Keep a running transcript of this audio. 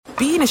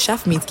being a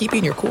chef means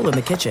keeping your cool in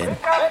the kitchen.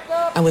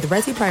 And with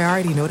Resi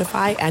Priority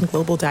Notify and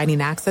Global Dining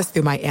Access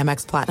through my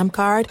Amex Platinum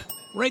card,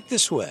 right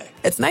this way.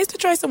 It's nice to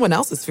try someone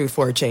else's food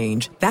for a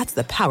change. That's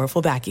the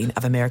powerful backing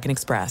of American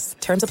Express.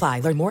 Terms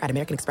apply. Learn more at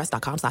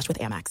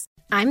americanexpress.com/withAmex.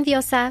 I'm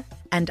Diosa.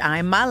 And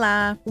I'm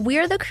Mala.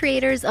 We're the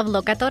creators of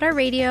Locatora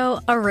Radio,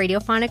 a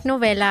radiophonic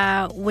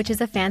novela, which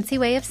is a fancy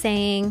way of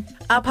saying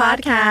a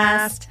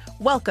podcast.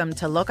 Welcome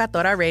to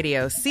Locatora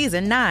Radio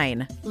Season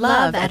 9.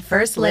 Love at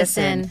First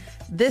Listen.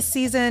 This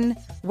season,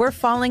 we're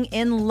falling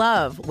in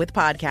love with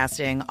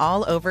podcasting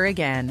all over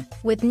again.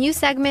 With new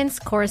segments,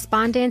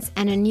 correspondence,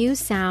 and a new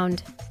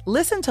sound.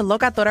 Listen to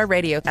Locatora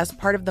Radio as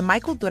part of the My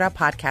Cultura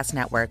Podcast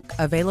Network.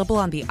 Available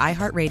on the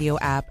iHeartRadio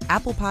app,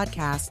 Apple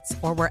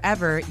Podcasts, or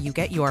wherever you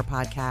get your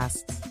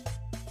podcasts.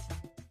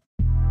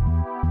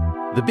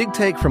 The Big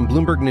Take from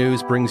Bloomberg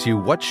News brings you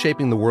what's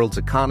shaping the world's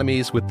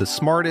economies with the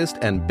smartest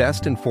and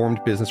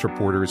best-informed business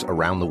reporters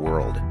around the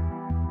world.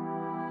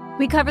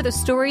 We cover the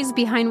stories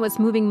behind what's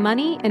moving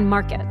money and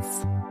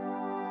markets,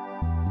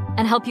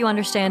 and help you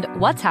understand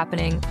what's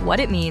happening, what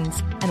it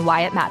means, and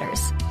why it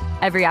matters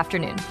every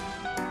afternoon.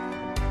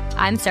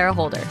 I'm Sarah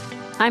Holder.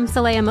 I'm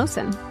Saleha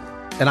Mohsin.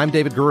 And I'm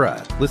David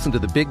Gura. Listen to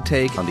The Big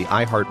Take on the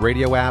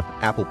iHeartRadio app,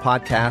 Apple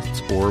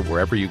Podcasts, or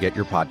wherever you get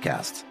your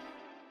podcasts.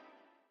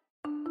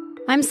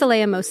 I'm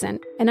Saleha Mohsin,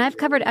 and I've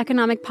covered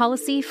economic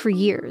policy for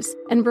years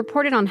and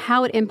reported on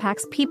how it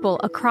impacts people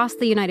across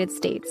the United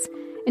States.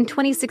 In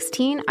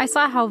 2016, I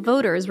saw how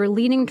voters were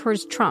leaning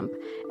towards Trump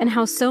and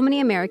how so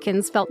many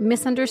Americans felt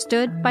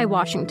misunderstood by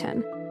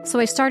Washington. So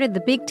I started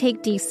The Big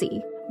Take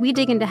DC. We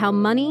dig into how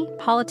money,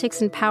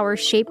 politics, and power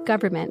shape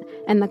government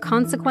and the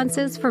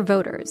consequences for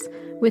voters.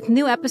 With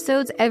new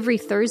episodes every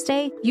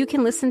Thursday, you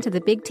can listen to The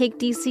Big Take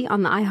DC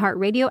on the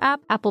iHeartRadio app,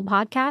 Apple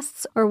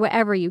Podcasts, or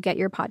wherever you get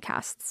your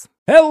podcasts.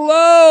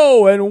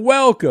 Hello and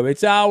welcome.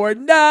 It's our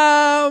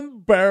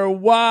number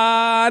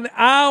one,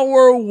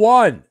 hour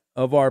one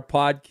of our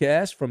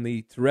podcast from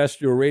the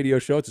terrestrial radio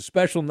show. It's a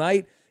special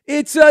night.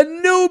 It's a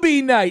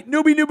newbie night.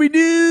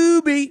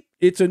 Newbie.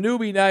 It's a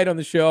newbie night on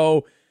the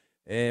show.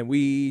 And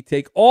we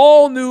take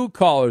all new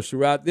callers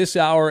throughout this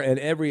hour and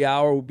every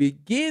hour. We'll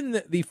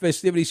begin the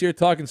festivities here,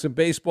 talking some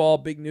baseball.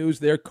 Big news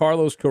there.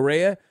 Carlos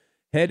Correa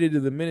headed to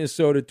the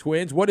Minnesota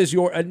Twins. What is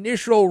your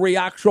initial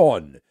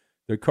reaction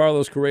to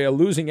Carlos Correa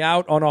losing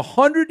out on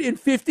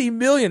 $150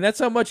 million? That's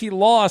how much he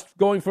lost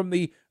going from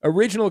the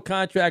original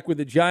contract with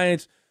the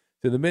Giants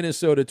to the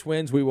Minnesota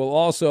Twins. We will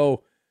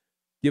also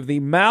give the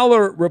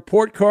Maller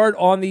report card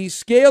on the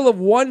scale of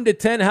 1 to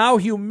 10. How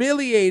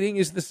humiliating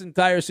is this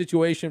entire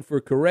situation for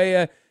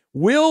Correa?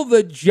 Will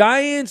the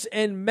Giants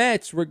and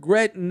Mets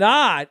regret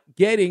not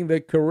getting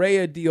the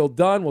Correa deal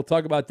done? We'll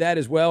talk about that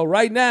as well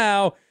right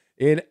now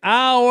in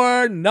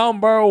our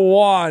number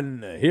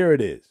one. Here it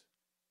is.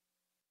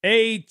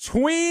 A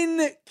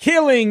twin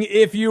killing,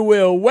 if you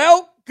will.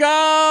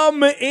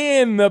 Welcome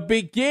in the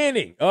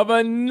beginning of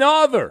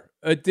another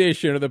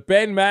edition of the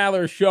Ben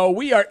Maller Show.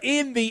 We are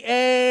in the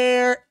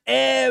air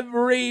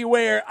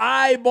everywhere,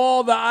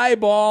 eyeball to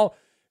eyeball,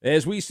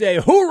 as we say,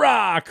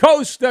 hoorah,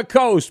 coast to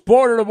coast,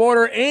 border to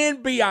border,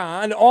 and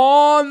beyond,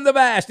 on the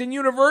vast and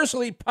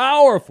universally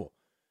powerful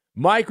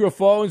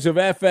microphones of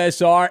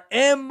FSR,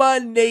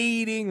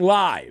 emanating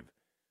live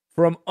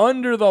from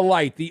under the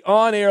light, the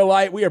on-air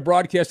light. We are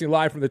broadcasting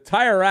live from the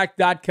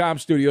TireRack.com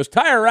studios.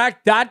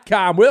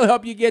 TireRack.com will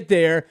help you get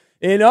there.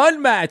 An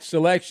unmatched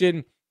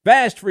selection,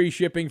 fast free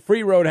shipping,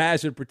 free road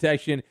hazard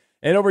protection,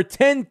 and over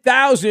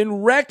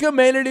 10,000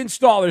 recommended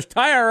installers.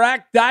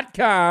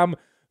 TireRack.com,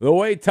 the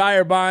way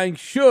tire buying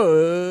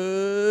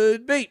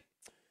should be.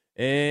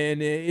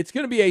 And it's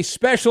going to be a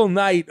special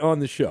night on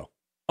the show.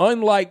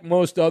 Unlike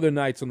most other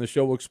nights on the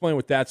show. We'll explain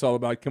what that's all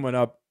about coming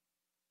up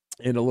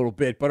in a little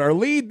bit. But our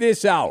lead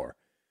this hour,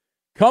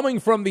 coming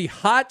from the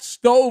Hot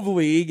Stove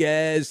League,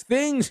 as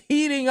things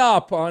heating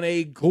up on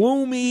a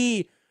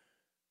gloomy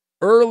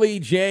early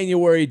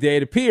January day.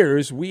 It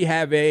appears we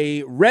have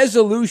a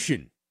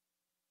resolution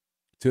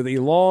to the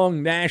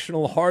long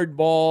national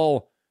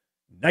hardball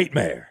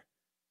nightmare.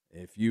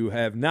 If you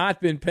have not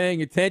been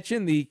paying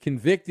attention, the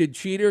convicted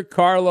cheater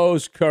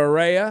Carlos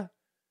Correa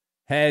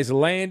has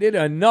landed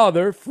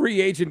another free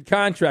agent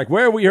contract.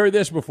 Where have we heard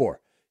this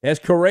before? Has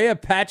Correa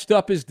patched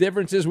up his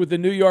differences with the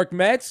New York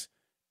Mets?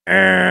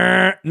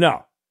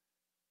 No.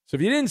 So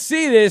if you didn't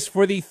see this,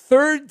 for the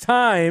third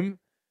time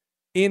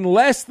in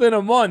less than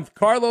a month,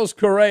 Carlos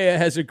Correa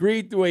has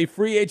agreed to a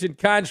free agent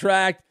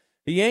contract.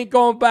 He ain't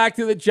going back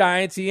to the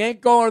Giants. He ain't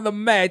going to the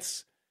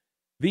Mets.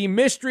 The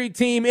mystery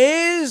team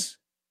is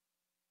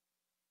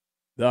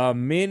the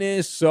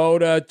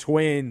Minnesota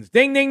Twins.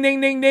 Ding, ding, ding,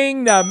 ding,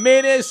 ding. The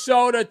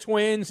Minnesota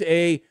Twins,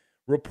 a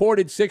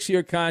reported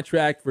 6-year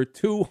contract for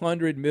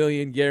 $200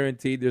 million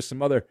guaranteed. There's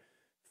some other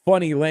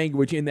funny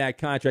language in that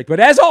contract. But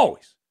as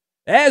always,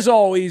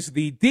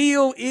 the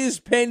deal is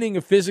pending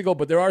a physical,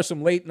 but there are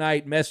some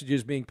late-night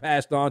messages being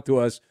passed on to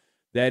us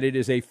that it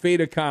is a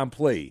fait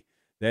accompli,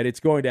 that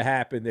it's going to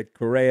happen, that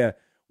Correa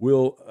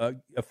will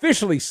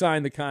officially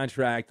sign the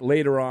contract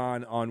later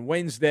on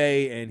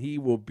Wednesday, and he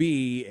will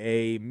be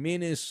a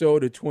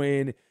Minnesota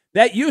Twin.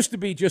 That used to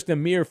be just a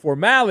mere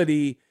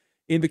formality.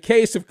 In the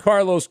case of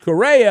Carlos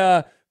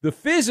Correa, the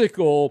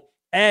physical,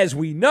 as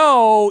we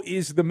know,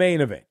 is the main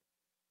event.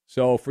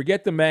 So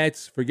forget the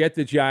Mets, forget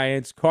the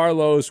Giants.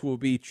 Carlos will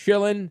be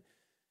chilling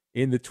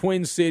in the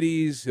Twin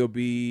Cities. He'll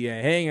be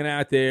hanging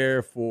out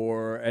there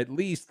for at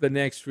least the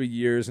next 3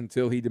 years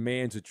until he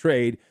demands a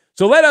trade.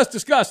 So let us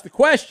discuss the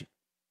question.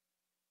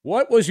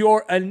 What was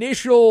your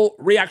initial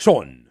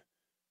reaction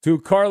to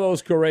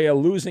Carlos Correa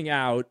losing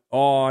out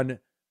on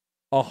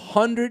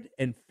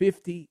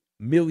 $150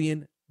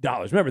 million?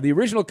 Remember, the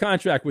original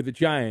contract with the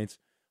Giants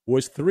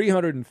was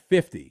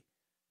 $350.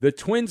 The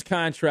Twins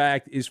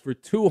contract is for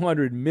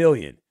 $200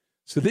 million.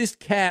 So this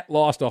cat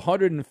lost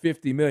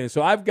 $150 million.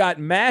 So I've got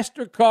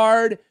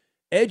MasterCard,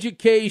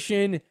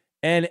 education,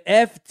 and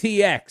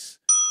FTX.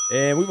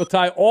 And we will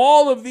tie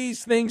all of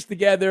these things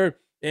together,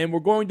 and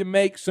we're going to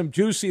make some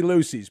Juicy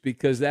Lucy's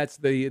because that's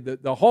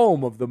the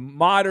home of the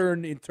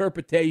modern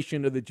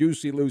interpretation of the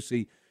Juicy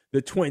Lucy,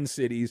 the Twin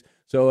Cities.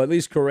 So at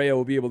least Correa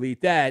will be able to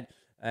eat that,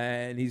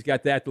 and he's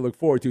got that to look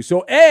forward to.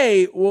 So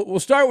we'll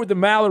start with the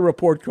Maller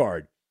report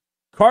card.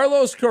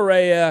 Carlos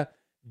Correa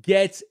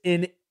gets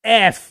an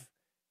F.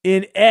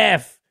 An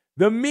F.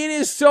 The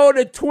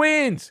Minnesota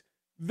Twins,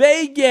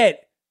 they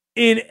get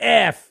an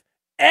F.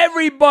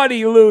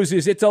 Everybody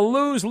loses. It's a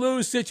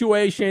lose-lose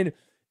situation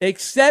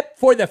except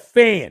for the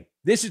fan.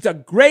 This is a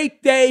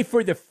great day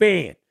for the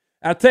fan.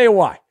 I'll tell you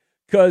why.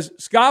 Because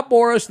Scott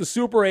Boras, the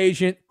super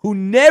agent, who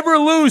never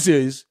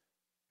loses,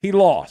 he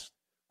lost.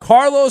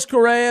 Carlos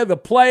Correa, the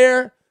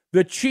player,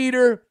 the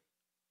cheater,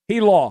 he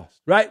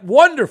lost. Right?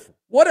 Wonderful.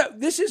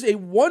 This is a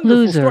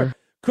wonderful story.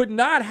 Could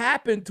not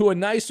happen to a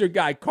nicer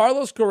guy.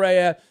 Carlos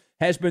Correa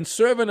has been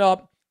serving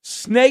up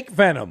snake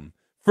venom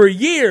for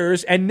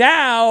years, and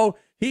now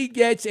he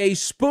gets a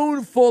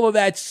spoonful of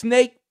that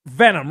snake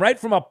venom right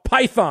from a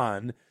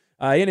python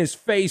in his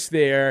face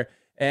there,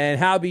 and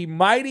how the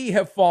mighty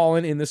have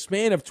fallen in the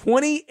span of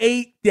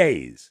 28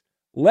 days.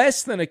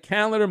 Less than a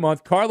calendar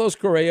month, Carlos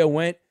Correa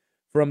went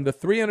from the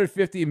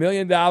 $350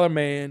 million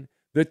man,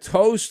 the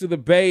toast of the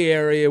Bay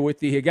Area with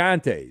the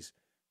Gigantes,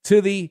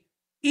 to the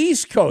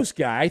East Coast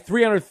guy,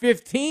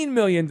 $315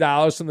 million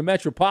from the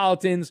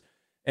Metropolitans,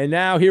 and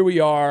now here we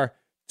are,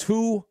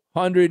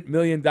 $200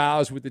 million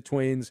with the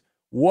Twins.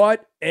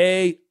 What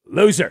a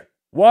loser.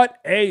 What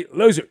a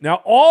loser.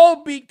 Now,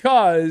 all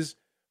because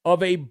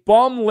of a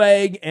bum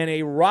leg and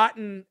a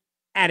rotten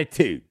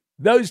attitude.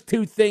 Those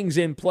two things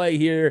in play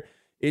here.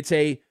 It's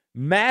a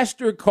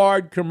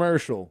MasterCard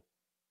commercial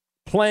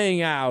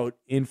playing out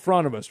in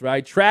front of us,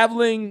 right?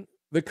 Traveling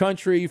the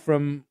country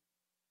from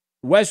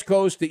West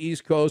Coast to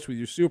East Coast with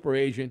your super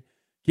agent,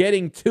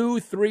 getting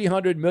two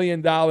 $300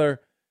 million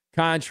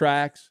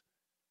contracts,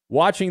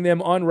 watching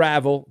them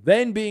unravel,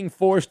 then being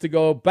forced to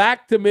go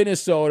back to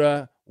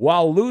Minnesota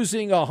while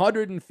losing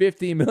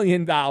 $150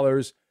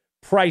 million.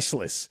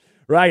 Priceless,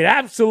 right?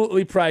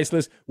 Absolutely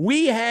priceless.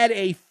 We had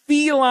a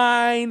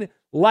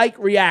feline-like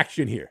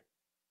reaction here.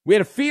 We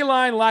had a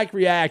feline-like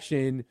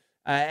reaction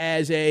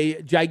as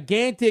a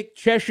gigantic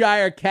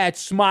Cheshire cat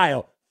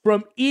smile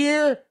from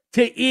ear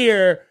to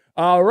ear.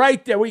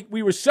 Right there,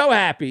 we were so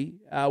happy.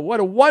 What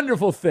a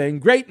wonderful thing.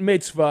 Great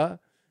mitzvah.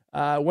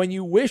 When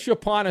you wish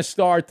upon a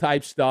star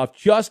type stuff,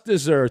 just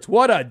desserts.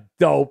 What a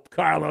dope,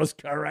 Carlos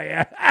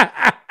Correa.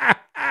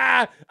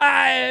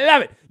 I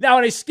love it. Now,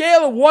 on a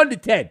scale of 1 to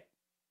 10,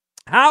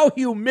 how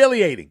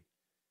humiliating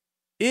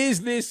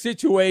is this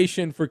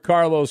situation for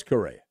Carlos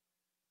Correa?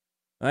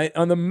 Right?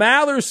 On the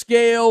Maller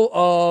scale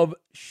of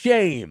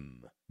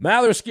shame,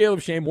 1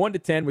 to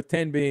 10, with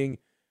 10 being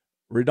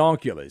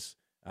redonkulous.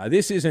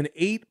 This is an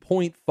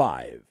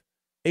 8.5.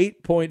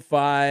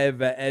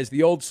 8.5, as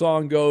the old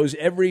song goes,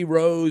 every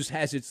rose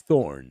has its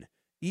thorn.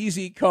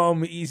 Easy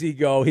come, easy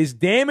go. His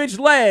damaged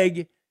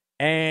leg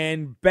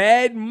and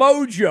bad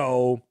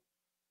mojo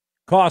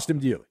cost him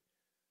dearly.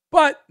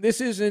 But this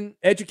is an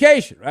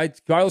education, right?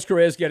 Carlos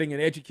Correa is getting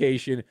an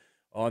education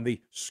on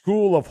the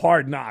school of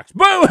hard knocks.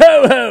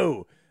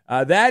 Boo-hoo-hoo!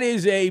 That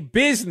is a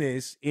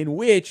business in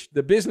which,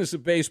 the business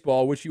of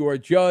baseball, which you are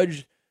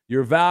judged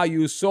your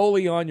value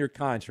solely on your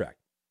contract.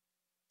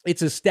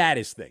 It's a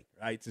status thing,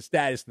 right? It's a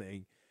status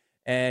thing.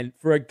 And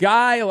for a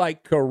guy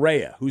like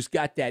Correa, who's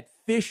got that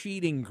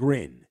fish-eating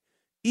grin,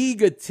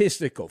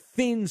 egotistical,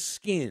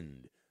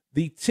 thin-skinned,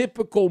 the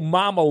typical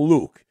Mama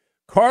Luke,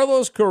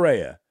 Carlos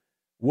Correa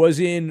was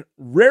in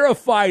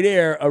rarefied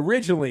air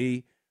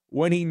originally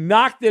when he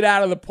knocked it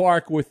out of the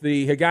park with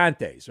the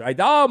Gigantes, right?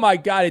 Oh, my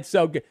God, it's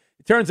so good.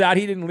 It turns out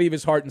he didn't leave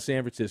his heart in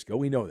San Francisco.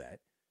 We know that.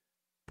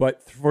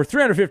 But for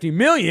 $350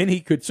 million, he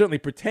could certainly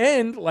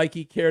pretend like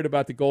he cared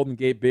about the Golden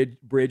Gate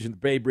Bridge and the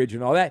Bay Bridge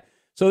and all that.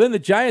 So then the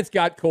Giants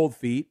got cold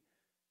feet,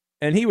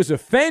 and he was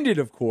offended,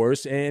 of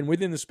course, and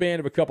within the span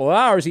of a couple of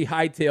hours, he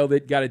hightailed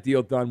it, got a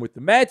deal done with the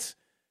Mets,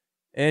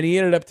 and he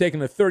ended up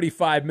taking a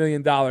 $35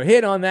 million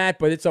hit on that,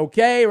 but it's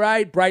okay,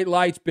 right? Bright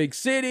lights, big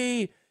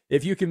city.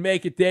 If you can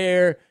make it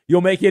there,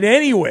 you'll make it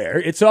anywhere.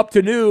 It's up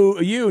to New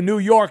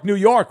York, New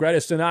York, right?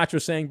 As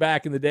Sinatra sang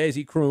back in the days,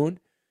 he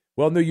crooned.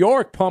 Well, New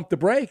York pumped the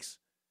brakes.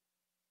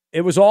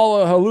 It was all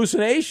a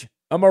hallucination,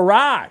 a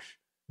mirage,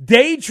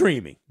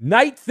 daydreaming,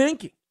 night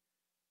thinking.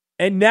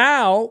 And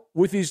now,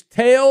 with his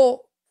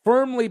tail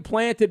firmly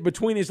planted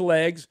between his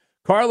legs,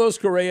 Carlos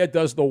Correa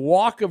does the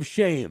walk of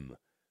shame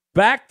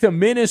back to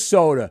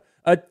Minnesota,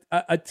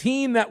 a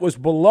team that was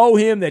below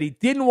him, that he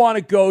didn't want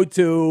to go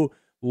to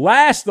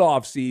last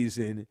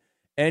offseason,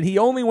 and he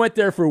only went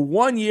there for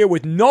 1 year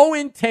with no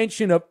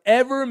intention of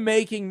ever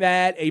making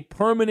that a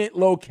permanent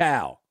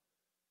locale.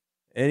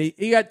 And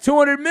he got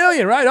 $200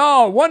 million, right?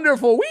 Oh,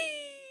 wonderful. Whee!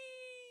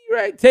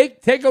 Right?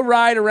 Take a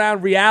ride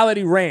around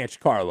Reality Ranch,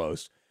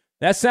 Carlos.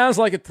 That sounds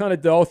like a ton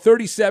of dough.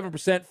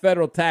 37%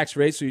 federal tax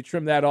rate, so you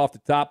trim that off the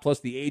top, plus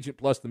the agent,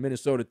 plus the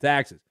Minnesota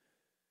taxes.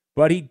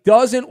 But he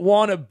doesn't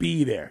want to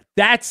be there.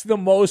 That's the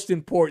most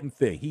important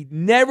thing. He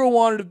never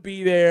wanted to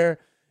be there.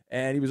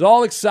 And he was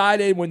all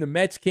excited when the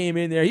Mets came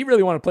in there. He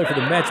really wanted to play for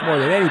the Mets more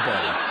than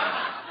anybody.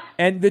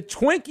 And the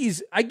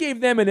Twinkies, I gave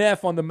them an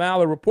F on the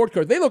Maller report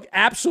card. They look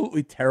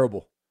absolutely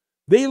terrible.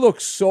 They look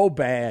so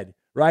bad,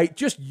 right?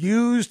 Just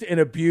used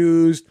and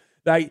abused.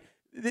 Like,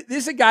 this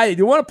is a guy that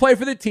didn't want to play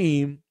for the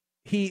team.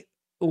 He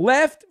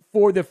left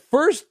for the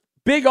first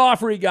big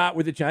offer he got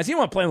with the Giants. He didn't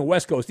want to play on the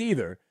West Coast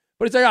either.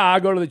 But it's like,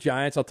 I'll go to the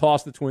Giants. I'll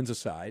toss the Twins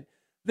aside.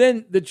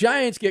 Then the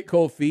Giants get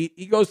cold feet.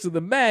 He goes to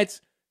the Mets.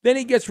 Then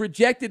he gets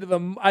rejected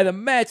by the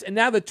Mets, and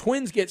now the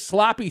Twins get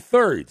sloppy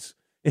thirds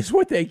is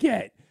what they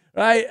get,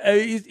 right?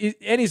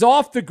 And he's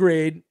off the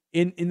grid.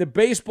 In the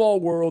baseball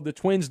world, the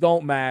Twins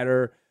don't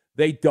matter.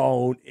 They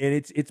don't, and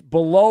it's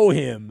below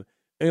him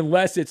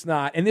unless it's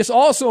not. And this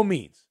also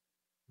means,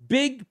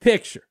 big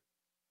picture,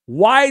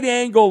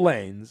 wide-angle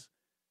lens,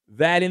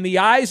 that in the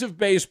eyes of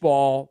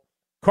baseball,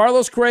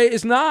 Carlos Correa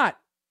is not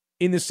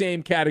in the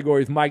same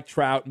category as Mike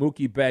Trout,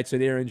 Mookie Betts,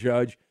 and Aaron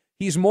Judge.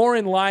 He's more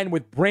in line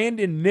with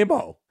Brandon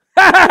Nimmo.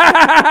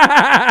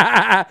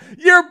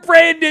 You're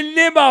Brandon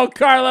Nimmo,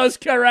 Carlos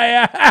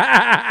Correa.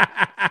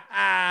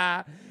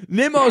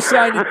 Nimmo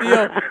signed a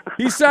deal.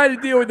 He signed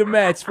a deal with the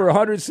Mets for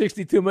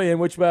 $162 million,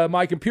 which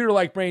my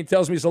computer-like brain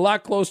tells me is a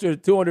lot closer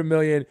to $200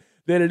 million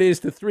than it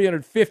is to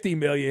 $350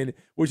 million,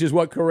 which is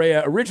what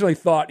Correa originally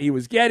thought he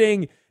was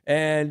getting.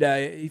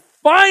 And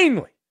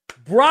finally,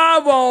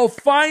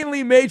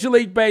 Major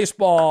League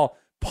Baseball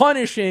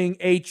punishing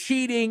a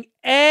cheating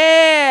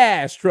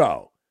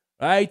Astro.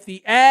 Right?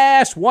 The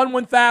ass,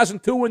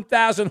 1,000,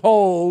 1,000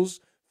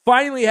 holes,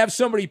 finally have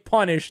somebody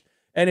punished,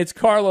 and it's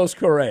Carlos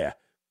Correa.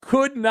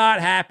 Could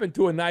not happen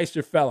to a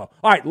nicer fellow.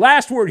 All right,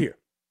 last word here.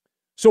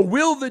 So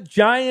will the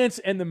Giants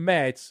and the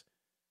Mets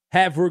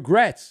have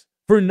regrets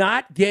for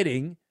not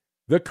getting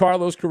the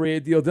Carlos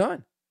Correa deal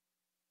done?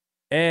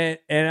 And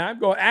I'm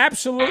going,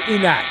 absolutely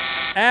not.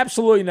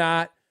 Absolutely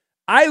not.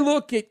 I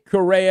look at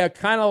Correa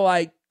kind of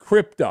like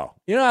crypto.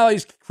 You know how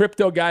these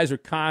crypto guys are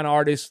con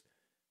artists?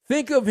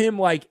 Think of him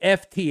like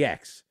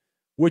FTX,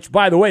 which,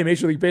 by the way,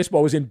 Major League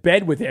Baseball was in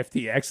bed with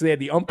FTX. They had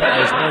the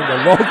umpires wearing the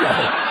logo.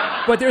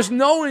 But there's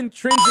no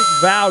intrinsic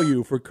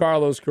value for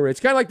Carlos Correa. It's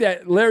kind of like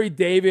that Larry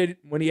David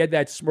when he had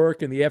that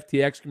smirk in the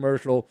FTX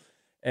commercial,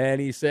 and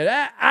he said,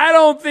 I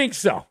don't think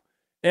so.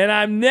 And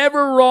I'm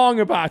never wrong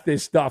about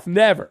this stuff,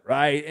 never,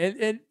 right?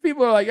 And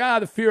people are like,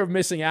 the fear of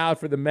missing out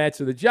for the Mets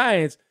or the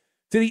Giants.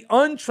 To the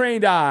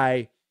untrained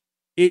eye,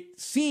 it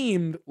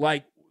seemed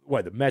like,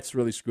 the Mets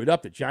really screwed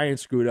up, the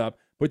Giants screwed up.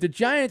 But the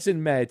Giants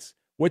and Mets,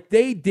 what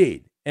they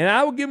did, and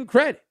I will give them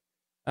credit.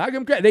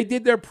 They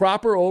did their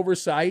proper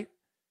oversight,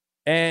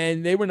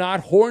 and they were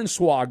not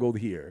hornswoggled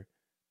here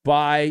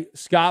by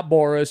Scott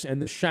Boras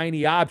and the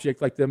shiny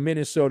object like the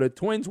Minnesota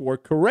Twins were.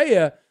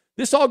 Correa,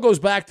 this all goes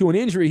back to an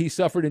injury he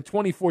suffered in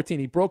 2014.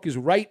 He broke his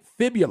right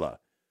fibula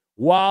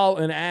while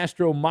an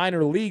Astro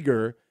minor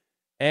leaguer,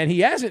 and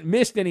he hasn't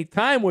missed any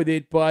time with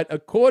it, but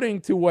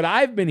according to what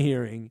I've been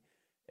hearing,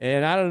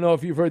 and I don't know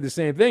if you've heard the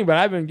same thing, but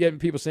I've been getting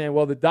people saying,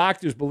 well, the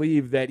doctors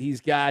believe that he's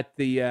got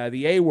the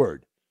A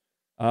word,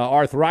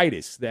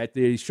 arthritis, that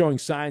he's showing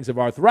signs of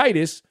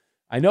arthritis.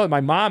 I know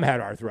my mom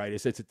had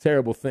arthritis. It's a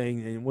terrible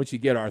thing. And once you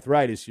get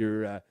arthritis,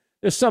 there's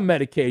some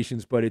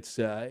medications, but it's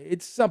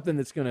something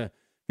that's gonna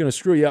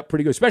screw you up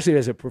pretty good, especially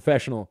as a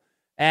professional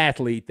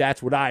athlete.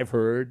 That's what I've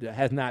heard. It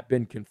has not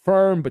been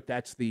confirmed, but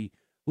that's the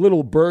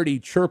little birdie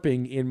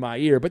chirping in my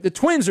ear. But the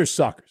Twins are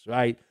suckers,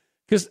 right?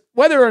 Because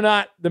whether or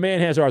not the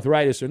man has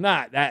arthritis or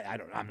not,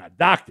 I'm not a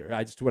doctor.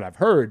 That's just what I've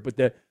heard. But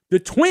the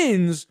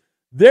Twins,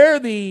 they're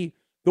the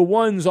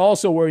ones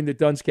also wearing the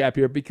dunce cap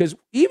here, because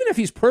even if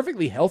he's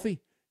perfectly healthy,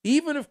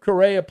 even if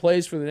Correa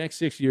plays for the next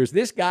 6 years,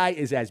 this guy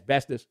is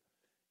asbestos.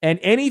 And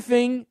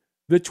anything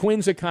the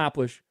Twins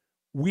accomplish,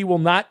 we will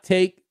not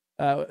take.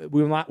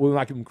 We will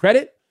not give them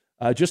credit.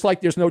 Just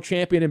like there's no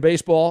champion in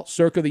baseball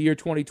circa the year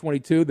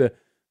 2022, the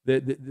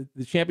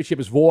championship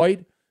is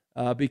void.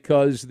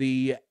 Because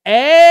the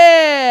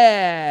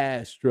Astros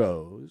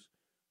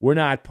were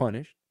not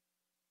punished,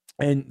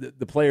 and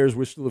the players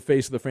were still the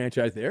face of the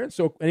franchise there. And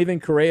so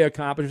anything Correa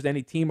accomplishes,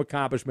 any team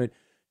accomplishment,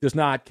 does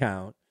not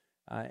count.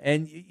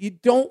 And you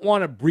don't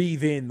want to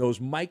breathe in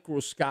those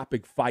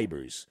microscopic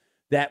fibers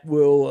that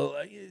will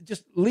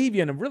just leave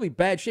you in a really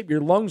bad shape. Your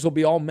lungs will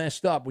be all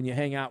messed up when you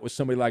hang out with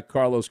somebody like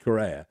Carlos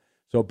Correa.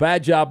 So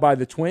bad job by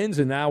the Twins,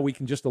 and now we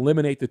can just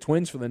eliminate the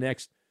Twins for the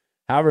next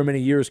however many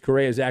years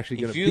Correa is actually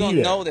going to be there. If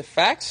you don't know the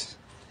facts,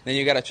 then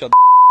you got to chill.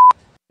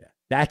 Yeah,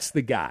 that's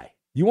the guy.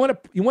 You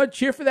want to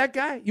cheer for that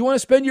guy? You want to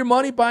spend your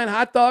money buying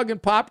hot dog and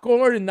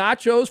popcorn and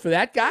nachos for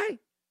that guy?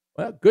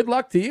 Well, good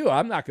luck to you.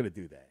 I'm not going to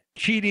do that.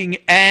 Cheating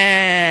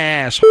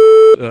ass.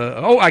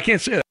 I can't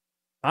say that.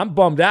 I'm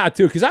bummed out,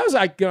 too, because I was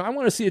like, I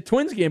want to see a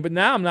Twins game, but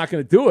now I'm not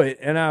going to do it.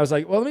 And I was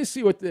like, well, let me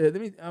see we're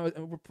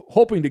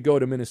hoping to go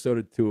to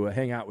Minnesota to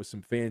hang out with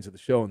some fans of the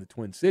show in the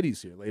Twin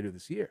Cities here later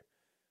this year.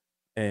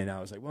 And I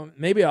was like, well,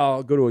 maybe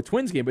I'll go to a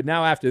Twins game. But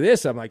now after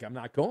this, I'm like, I'm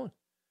not going.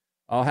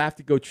 I'll have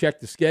to go check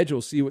the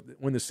schedule, see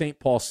when the St.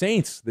 Paul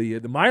Saints, the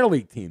minor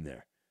league team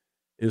there,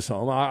 is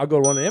home. I'll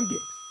go to one of them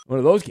games, one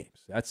of those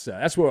games. That's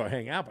where I'll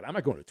hang out, but I'm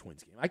not going to a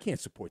Twins game. I can't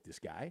support this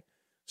guy.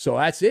 So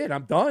that's it.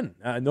 I'm done.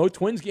 No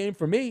Twins game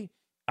for me.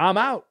 I'm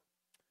out.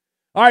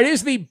 All right,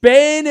 it's the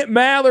Ben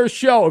Maller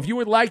Show. If you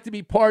would like to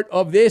be part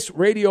of this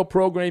radio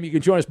program, you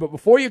can join us. But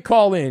before you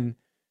call in,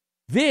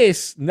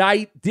 this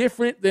night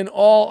different than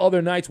all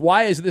other nights.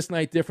 Why is this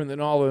night different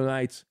than all other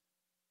nights?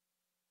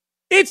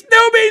 It's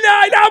Newbie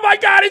Night! Oh, my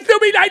God, it's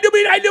Newbie Night,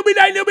 Newbie Night, Newbie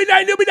Night, Newbie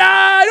Night, Newbie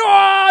Night!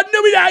 Oh,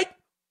 Newbie Night!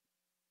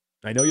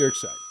 I know you're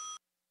excited.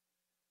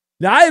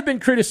 Now, I have been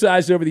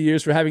criticized over the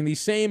years for having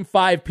these same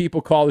 5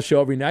 people call the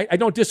show every night. I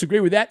don't disagree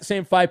with that. The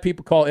same 5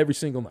 people call every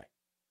single night.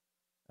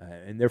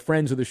 And they're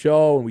friends of the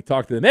show, and we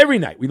talk to them every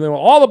night. We know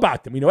all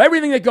about them. We know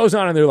everything that goes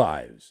on in their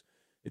lives.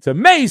 It's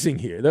amazing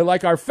here. They're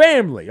like our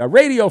family, our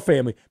radio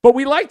family. But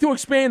we like to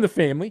expand the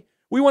family.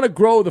 We want to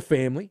grow the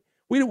family.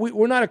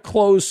 We're not a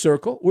closed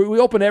circle. We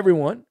open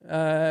everyone.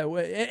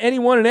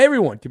 Anyone and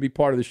everyone can be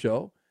part of the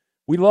show.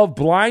 We love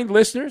blind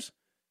listeners.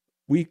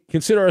 We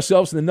consider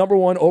ourselves the number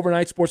 1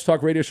 overnight sports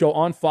talk radio show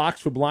on Fox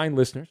for blind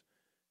listeners,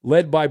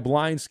 led by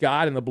Blind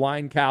Scott and the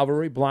Blind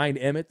Cavalry, Blind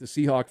Emmett, the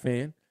Seahawk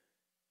fan.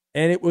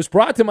 And it was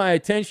brought to my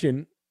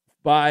attention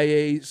by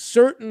a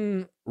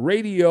certain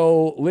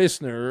radio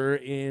listener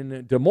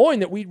in Des Moines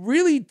that we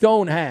really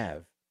don't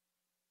have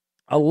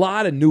a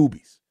lot of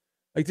newbies.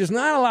 Like, there's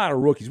not a lot of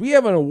rookies. We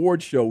have an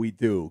award show we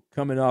do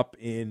coming up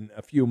in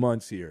a few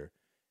months here.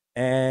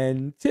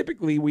 And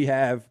typically we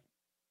have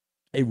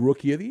a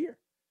Rookie of the Year.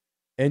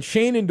 And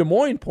Shane in Des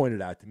Moines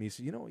pointed out to me, he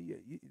said,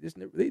 there's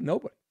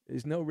nobody.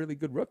 There's no really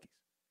good rookies.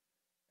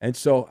 And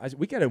so I said,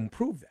 we got to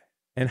improve that.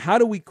 And how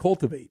do we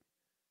cultivate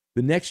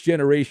the next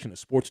generation of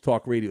sports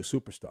talk radio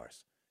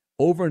superstars,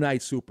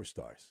 overnight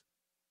superstars?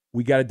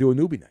 We got to do a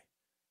newbie night.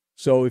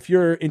 So if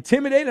you're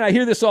intimidated, I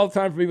hear this all the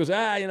time from people say,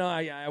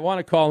 I want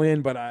to call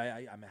in, but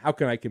how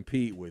can I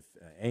compete with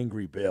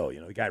Angry Bill?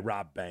 The guy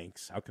Rob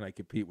Banks. How can I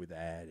compete with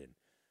that?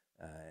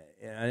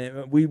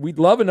 And we'd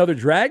love another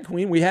drag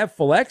queen. We have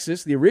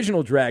Philexis, the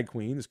original drag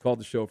queen, has called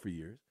the show for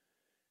years.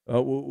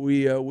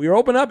 We are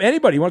open up.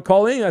 Anybody you want to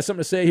call in? You have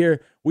something to say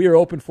here? We are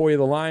open for you.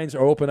 The lines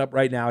are open up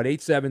right now at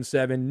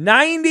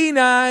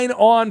 877-99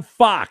 on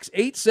Fox.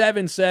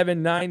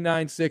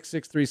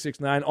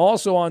 877-996-6369.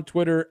 Also on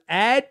Twitter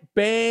at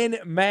Ben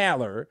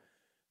Maller.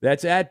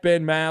 That's at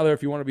Ben Maller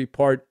if you want to be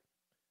part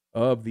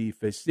of the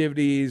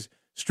festivities.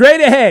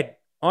 Straight ahead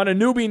on a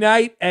newbie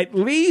night, at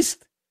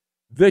least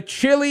the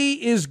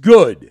chili is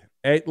good.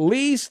 At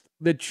least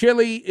the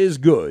chili is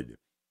good.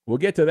 We'll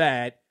get to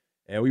that.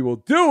 And we will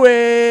do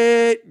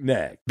it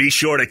next. Be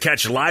sure to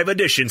catch live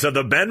editions of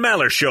the Ben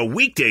Maller Show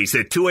weekdays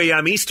at 2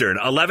 a.m. Eastern,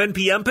 11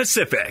 p.m.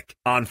 Pacific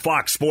on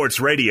Fox Sports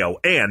Radio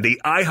and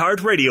the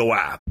iHeartRadio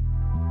app.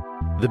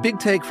 The Big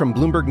Take from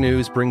Bloomberg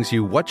News brings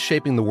you what's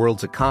shaping the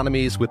world's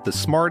economies with the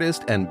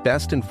smartest and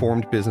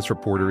best-informed business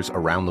reporters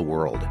around the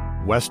world.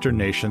 Western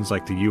nations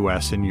like the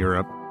U.S. and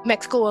Europe.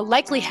 Mexico will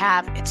likely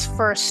have its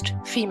first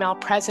female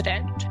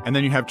president. And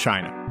then you have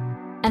China.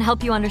 And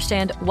help you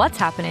understand what's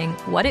happening,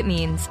 what it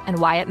means, and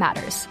why it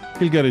matters.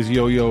 He'll get his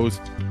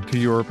yo-yos to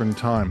Europe in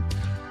time.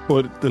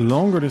 But the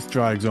longer this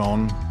drags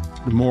on,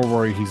 the more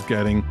worry he's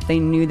getting. They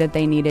knew that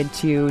they needed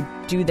to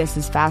do this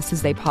as fast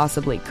as they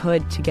possibly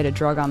could to get a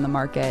drug on the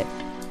market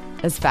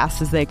as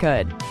fast as they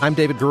could. I'm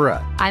David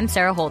Gura. I'm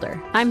Sarah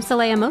Holder. I'm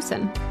Saleha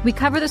Mohsen. We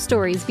cover the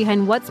stories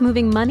behind what's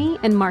moving money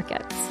and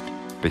markets.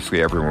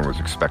 Basically, everyone was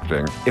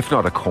expecting, if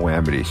not a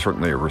calamity,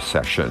 certainly a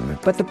recession.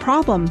 But the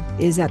problem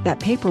is that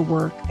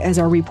paperwork, as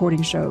our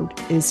reporting showed,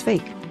 is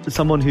fake. As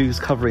someone who's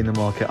covering the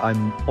market,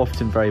 I'm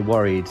often very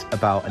worried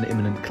about an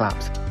imminent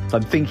collapse. So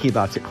I'm thinking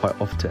about it quite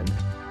often.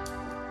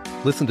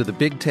 Listen to The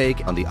Big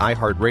Take on the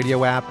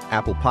iHeartRadio app,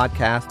 Apple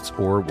Podcasts,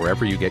 or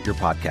wherever you get your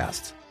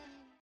podcasts.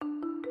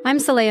 I'm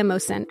Saleha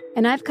Mohsen,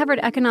 and I've covered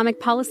economic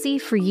policy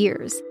for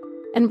years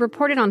and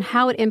reported on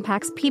how it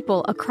impacts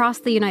people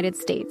across the United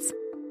States.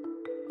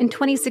 In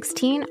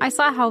 2016, I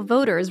saw how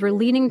voters were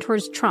leaning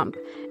towards Trump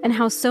and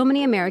how so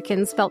many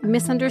Americans felt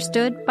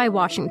misunderstood by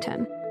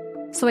Washington.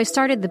 So I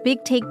started The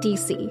Big Take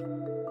DC.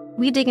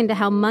 We dig into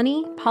how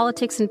money,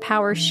 politics, and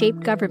power shape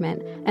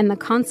government and the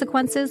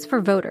consequences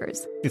for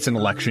voters. It's an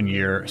election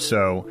year,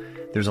 so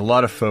there's a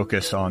lot of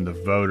focus on the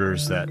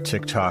voters that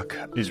TikTok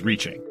is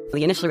reaching.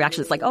 The initial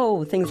reaction is like,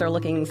 oh, things are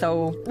looking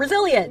so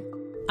resilient.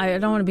 I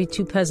don't want to be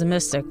too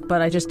pessimistic,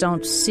 but I just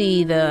don't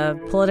see the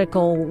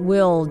political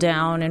will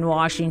down in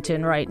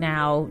Washington right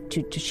now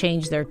to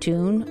change their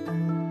tune.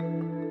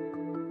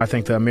 I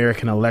think the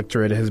American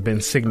electorate has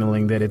been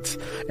signaling that it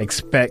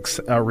expects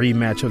a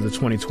rematch of the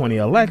 2020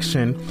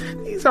 election.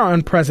 These are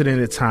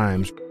unprecedented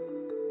times.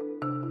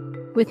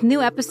 With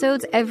new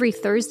episodes every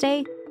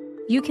Thursday,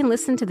 you can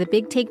listen to The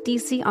Big Take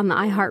DC on the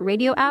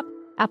iHeartRadio app,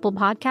 Apple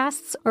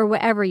Podcasts, or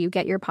wherever you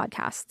get your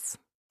podcasts.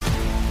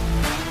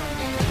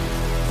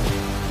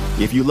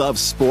 If you love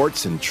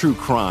sports and true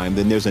crime,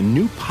 then there's a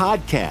new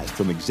podcast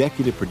from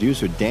executive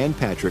producer Dan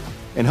Patrick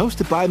and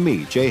hosted by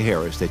me, Jay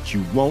Harris, that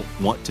you won't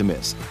want to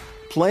miss.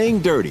 Playing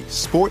Dirty: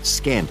 Sports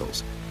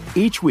Scandals.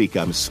 Each week,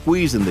 I'm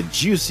squeezing the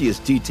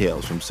juiciest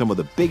details from some of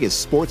the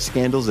biggest sports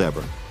scandals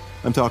ever.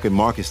 I'm talking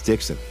Marcus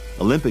Dixon,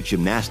 Olympic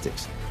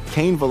gymnastics,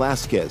 Cain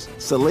Velasquez,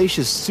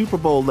 salacious Super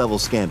Bowl-level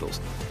scandals.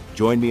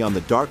 Join me on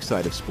the dark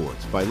side of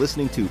sports by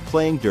listening to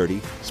Playing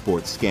Dirty: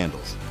 Sports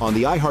Scandals on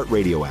the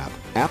iHeartRadio app,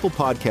 Apple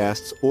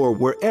Podcasts, or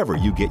wherever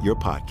you get your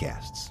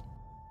podcasts.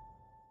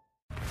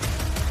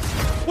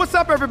 What's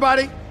up,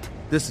 everybody?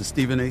 This is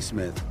Stephen A.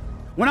 Smith.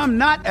 When I'm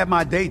not at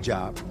my day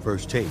job,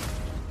 First Take,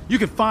 you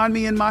can find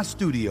me in my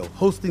studio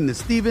hosting the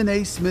Stephen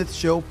A. Smith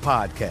Show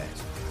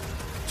podcast.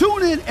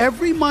 Tune in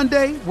every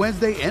Monday,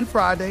 Wednesday, and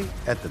Friday,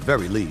 at the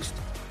very least,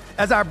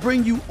 as I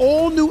bring you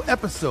all new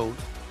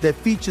episodes that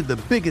feature the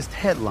biggest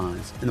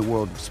headlines in the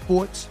world of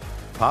sports,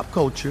 pop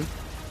culture,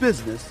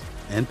 business,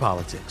 and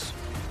politics.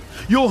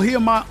 You'll hear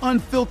my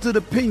unfiltered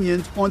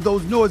opinions on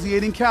those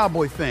nauseating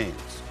Cowboy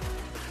fans,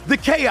 the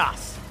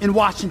chaos in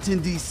Washington,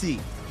 D.C.,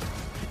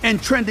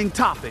 and trending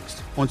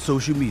topics on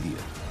social media,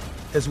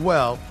 as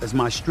well as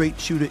my straight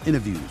shooter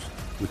interviews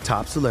with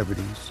top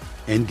celebrities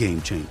and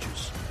game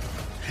changers.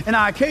 And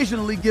I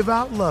occasionally give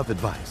out love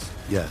advice.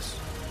 Yes,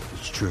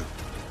 it's true.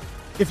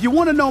 If you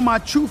want to know my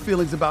true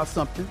feelings about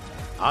something,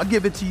 I'll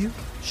give it to you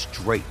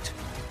straight.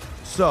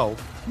 So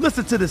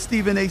listen to the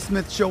Stephen A.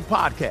 Smith Show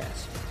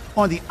podcast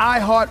on the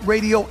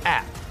iHeartRadio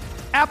app,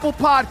 Apple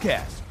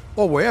Podcasts,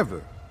 or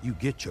wherever you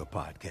get your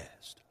podcast.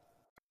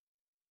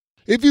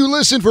 If you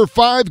listen for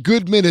 5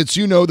 good minutes,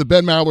 you know the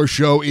Ben Maller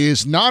Show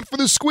is not for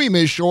the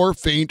squeamish or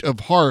faint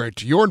of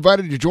heart. You're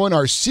invited to join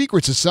our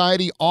secret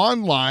society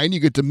online. You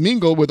get to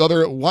mingle with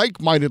other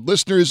like-minded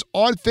listeners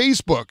on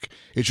Facebook.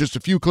 It's just a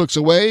few clicks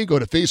away. Go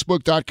to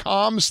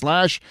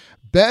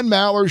facebook.com/Ben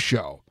Maller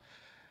Show.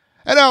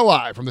 And now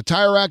live from the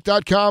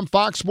TireRack.com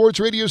Fox Sports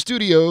Radio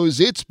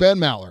studios, it's Ben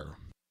Maller.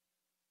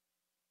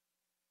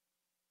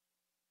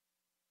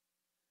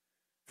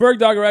 Ferg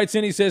writes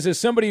in, he says, as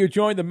somebody who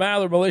joined the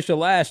Maller Militia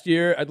last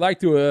year, I'd like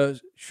to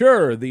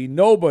assure the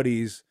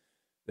nobodies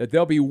that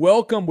they'll be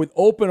welcomed with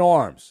open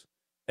arms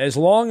as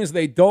long as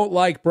they don't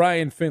like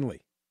Brian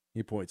Finley,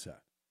 he points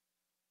out.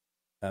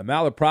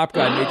 Maller Prop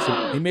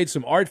Guy made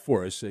some art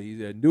for us. He's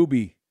a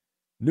newbie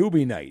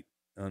night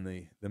on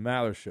the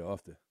Maller Show. I'll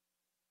have to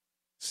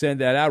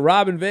send that out.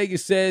 Robin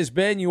Vegas says,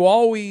 Ben, you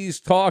always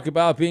talk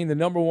about being the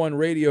number one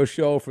radio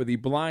show for the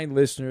blind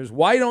listeners.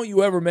 Why don't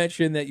you ever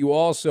mention that you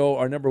also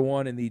are number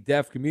one in the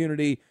deaf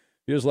community?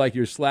 Feels like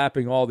you're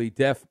slapping all the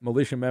deaf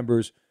militia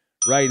members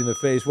right in the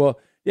face. Well,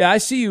 yeah, I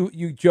see you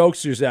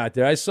jokesters out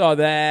there. I saw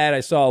that. I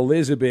saw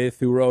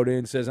Elizabeth, who wrote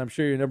in, says, I'm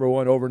sure you're number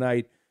one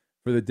overnight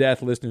for the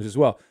deaf listeners as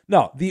well.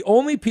 No, the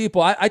only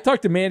people, I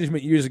talked to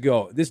management years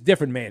ago, this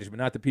different management,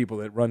 not the people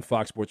that run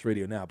Fox Sports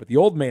Radio now, but the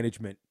old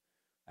management.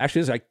 Actually,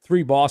 it was like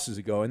 3 bosses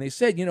ago, and they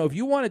said, if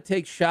you want to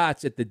take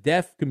shots at the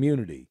deaf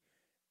community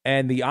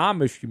and the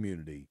Amish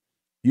community,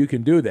 you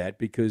can do that,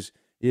 because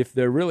if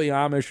they're really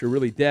Amish or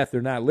really deaf, they're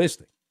not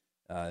listening.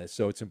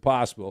 So it's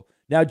impossible.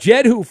 Now,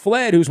 Jed Who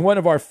Fled, who's one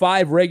of our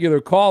 5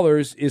 regular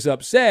callers, is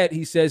upset.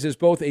 He says, as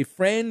both a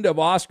friend of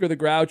Oscar the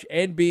Grouch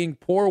and being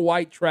poor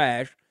white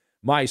trash,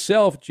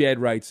 myself, Jed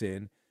writes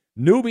in,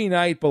 newbie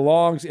night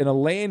belongs in a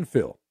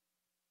landfill,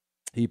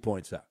 he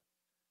points out.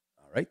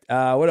 Right.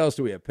 What else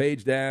do we have?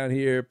 Page down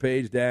here,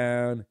 page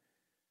down.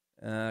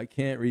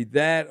 Can't read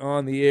that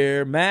on the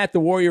air. Matt, the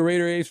Warrior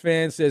Raider Ace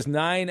fan, says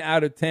 9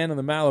 out of 10 on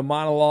the Maller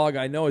monologue.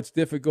 I know it's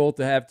difficult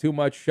to have too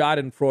much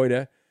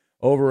schadenfreude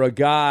over a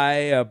guy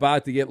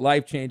about to get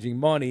life-changing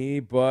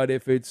money, but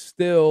if it's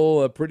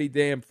still pretty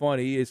damn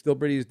funny, it's still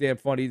pretty damn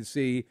funny to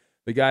see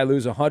the guy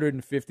lose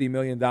 $150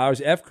 million.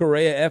 F.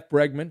 Correa, F.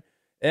 Bregman,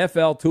 F.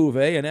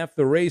 Altuve, and F.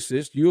 the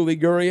racist,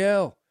 Yuli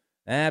Gurriel.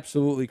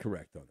 Absolutely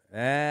correct on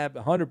that.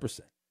 100%.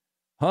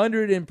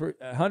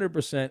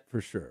 100% for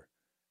sure.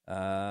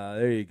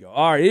 There you go.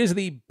 All right, it is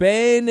the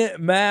Ben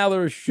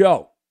Maller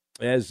Show.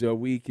 As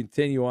we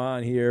continue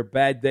on here,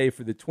 bad day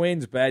for the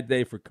Twins, bad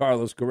day for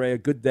Carlos Correa,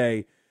 good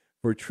day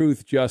for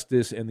Truth,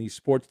 Justice, and the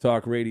Sports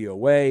Talk Radio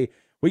way.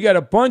 We got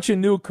a bunch of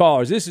new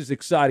callers. This is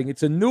exciting.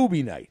 It's a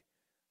newbie night.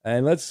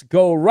 And let's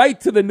go right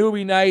to the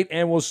newbie night,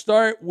 and we'll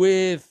start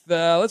with,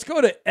 let's go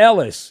to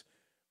Ellis,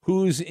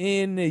 who's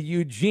in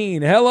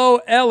Eugene. Hello,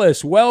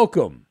 Ellis.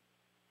 Welcome.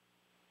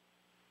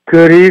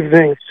 Good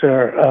evening,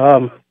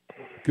 sir.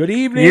 Good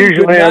evening,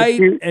 Usually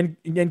good night,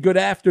 and good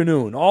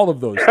afternoon. All of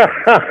those things.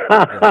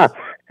 Yes.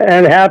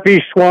 And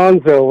happy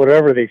Swanzo,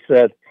 whatever they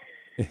said.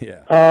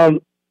 Yeah.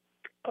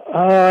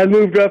 I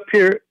moved up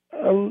here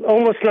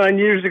almost 9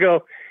 years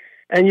ago,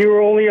 and you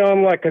were only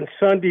on like on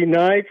Sunday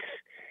nights.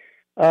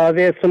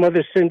 They had some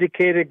other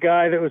syndicated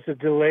guy that was a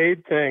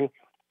delayed thing.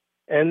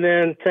 And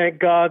then, thank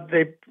God,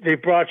 they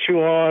brought you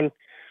on.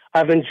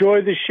 I've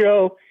enjoyed the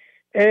show,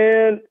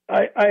 and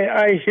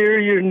I hear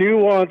your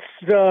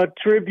nuanced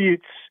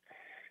tributes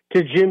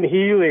to Jim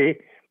Healy,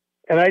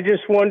 and I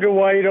just wonder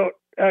why you don't.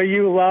 Are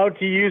you allowed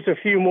to use a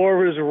few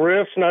more of his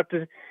riffs? Not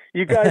to.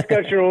 You guys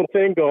got your own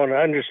thing going.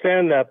 I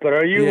understand that, but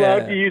are you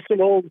allowed to use some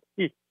old?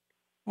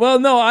 Well,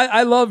 no,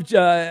 I loved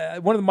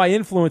one of my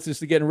influences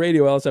to get in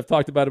radio, Ellis. I've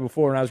talked about it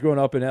before. When I was growing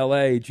up in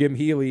L.A., Jim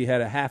Healy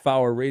had a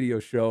half-hour radio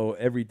show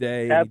every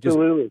day.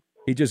 Absolutely.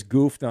 He just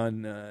goofed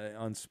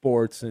on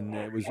sports, and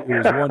it was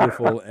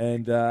wonderful,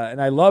 and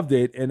I loved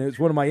it. And it was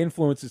one of my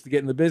influences to get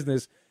in the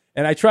business.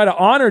 And I try to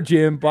honor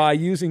Jim by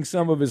using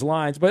some of his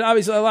lines, but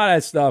obviously a lot of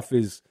that stuff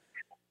is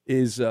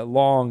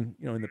long,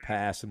 in the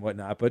past and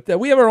whatnot. But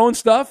we have our own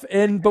stuff,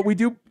 but we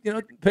do,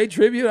 pay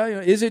tribute.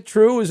 Is it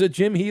true? Is a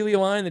Jim Healy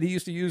line that he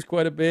used to use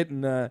quite a bit?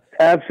 And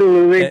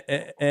absolutely.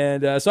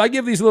 And so I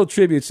give these little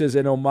tributes as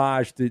an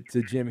homage to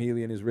Jim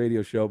Healy and his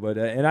radio show. But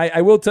and I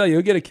will tell you,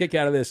 you'll get a kick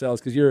out of this,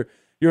 Ellis, because you're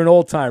an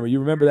old timer.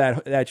 You remember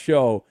that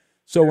show.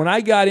 So when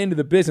I got into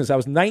the business, I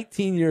was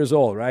 19 years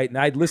old, right? And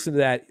I'd listen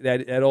to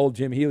that old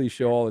Jim Healy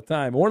show all the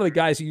time. One of the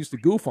guys he used to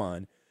goof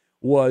on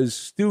was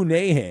Stu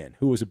Nahan,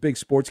 who was a big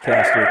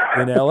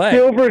sportscaster in L.A.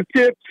 Silver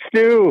tip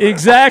Stu.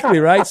 Exactly,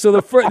 right? So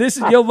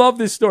you'll love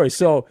this story.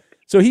 So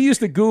he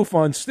used to goof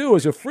on Stu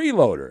as a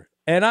freeloader.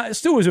 And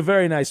Stu was a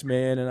very nice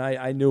man, and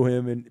I knew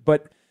him.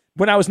 But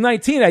when I was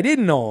 19, I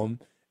didn't know him.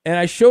 And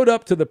I showed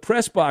up to the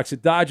press box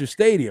at Dodger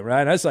Stadium,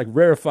 right? That's like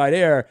rarefied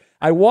air.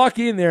 I walk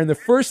in there, and the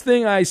first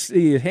thing I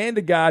see, hand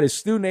to God, is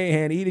Stu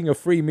Nahan eating a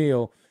free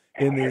meal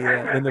in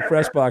the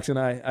press box. And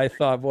I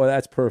thought, boy,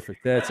 that's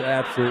perfect. That's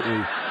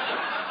absolutely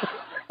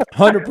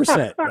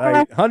 100%,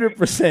 right?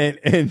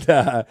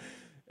 100%.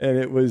 And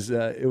it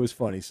was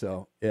funny.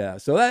 So yeah.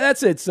 So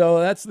that's it. So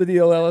that's the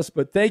deal, Ellis.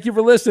 But thank you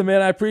for listening,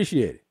 man. I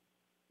appreciate it.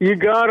 You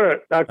got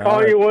it. I'll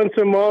call you once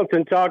a month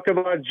and talk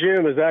about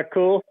Jim. Is that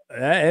cool?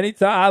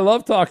 Anytime. I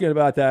love talking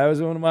about that. I was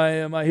one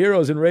of my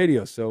heroes in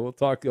radio. So we'll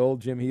talk the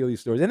old Jim Healy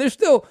stories. And there's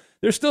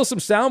still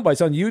some sound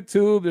bites on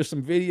YouTube. There's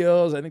some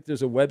videos. I think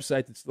there's a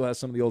website that still has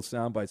some of the old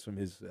sound bites from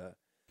his.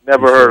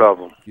 Never heard of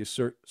him. If you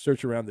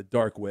search around the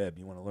dark web,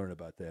 you want to learn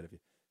about that.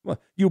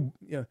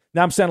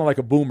 Now I'm sounding like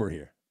a boomer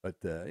here, but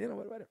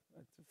whatever.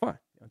 It's fine.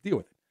 Deal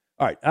with it.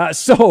 All right.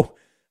 So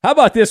how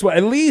about this one?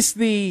 At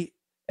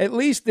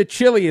least the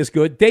chili is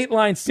good.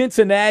 Dateline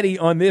Cincinnati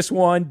on this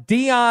one.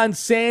 Deion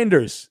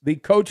Sanders, the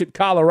coach at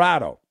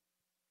Colorado.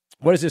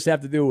 What does this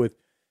have to do with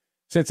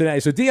Cincinnati?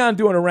 So Deion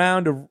doing a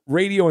round of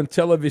radio and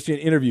television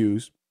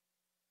interviews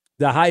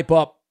to hype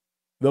up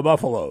the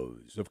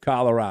Buffaloes of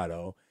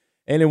Colorado.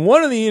 And in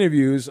one of the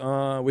interviews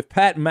with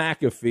Pat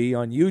McAfee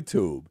on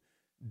YouTube,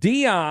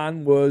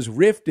 Deion was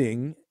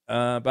riffing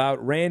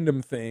about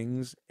random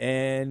things.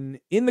 And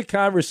in the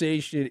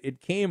conversation,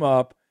 it came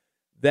up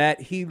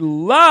that he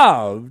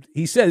said,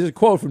 this is a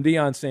quote from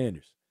Deion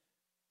Sanders.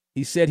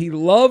 He said he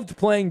loved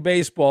playing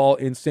baseball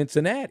in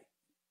Cincinnati,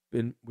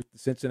 been with the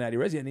Cincinnati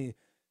Reds. And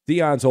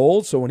Deion's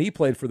old, so when he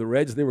played for the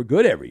Reds, they were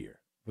good every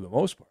year for the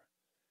most part.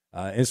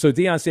 And so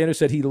Deion Sanders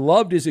said he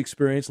loved his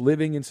experience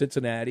living in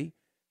Cincinnati.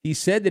 He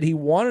said that he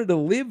wanted to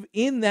live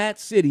in that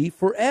city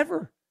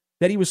forever,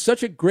 that he was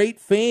such a great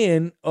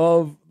fan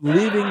of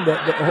living the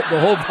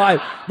whole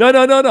vibe.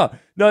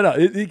 No.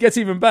 It gets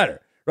even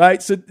better.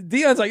 Right, so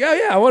Deion's like, oh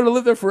yeah, I wanted to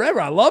live there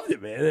forever. I loved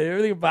it, man.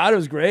 Everything about it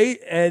was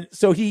great. And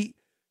so he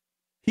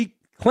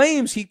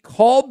claims he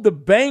called the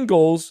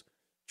Bengals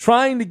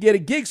trying to get a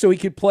gig so he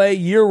could play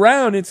year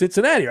round in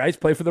Cincinnati. Right,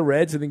 play for the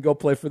Reds and then go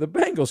play for the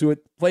Bengals, who had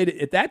played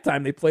at that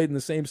time. They played in the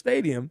same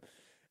stadium,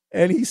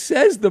 and he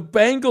says the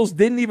Bengals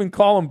didn't even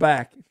call him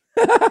back.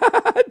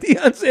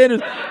 Deion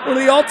Sanders, one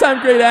of the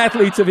all-time great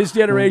athletes of his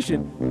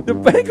generation, the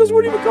Bengals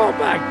wouldn't even call him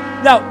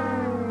back.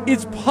 Now,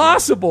 it's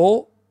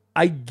possible,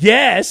 I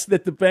guess,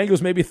 that the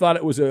Bengals maybe thought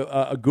it was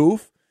a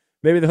goof.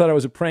 Maybe they thought it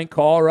was a prank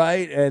call,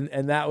 right?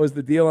 And that was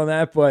the deal on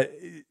that. But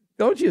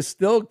don't you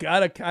still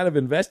got to kind of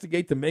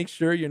investigate to make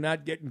sure you're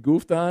not getting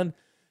goofed on?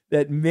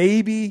 That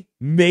maybe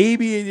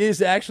it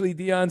is actually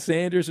Deion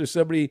Sanders or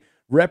somebody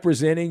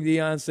representing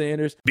Deion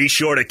Sanders. Be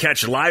sure to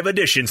catch live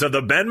editions of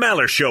the Ben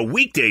Maller Show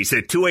weekdays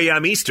at 2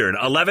 a.m. Eastern,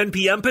 11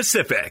 p.m.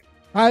 Pacific.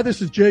 Hi,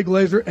 this is Jay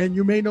Glazer, and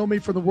you may know me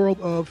for the world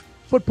of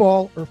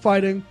football or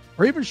fighting,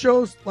 or even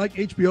shows like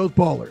HBO's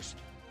Ballers.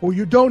 What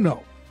you don't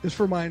know is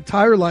for my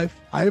entire life,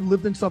 I have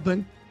lived in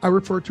something I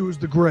refer to as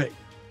the gray.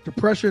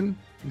 Depression,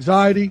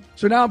 anxiety.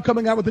 So now I'm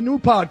coming out with a new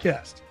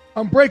podcast,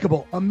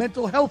 Unbreakable, a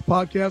mental health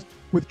podcast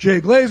with Jay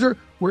Glazer,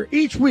 where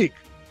each week,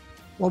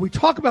 while we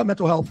talk about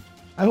mental health,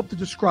 I hope to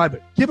describe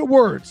it. Give it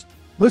words.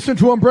 Listen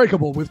to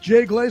Unbreakable with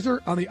Jay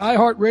Glazer on the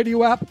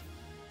iHeartRadio app,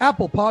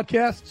 Apple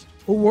Podcasts,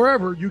 or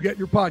wherever you get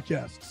your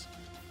podcasts.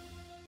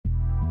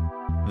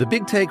 The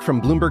Big Take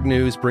from Bloomberg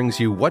News brings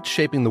you what's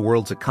shaping the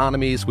world's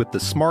economies with the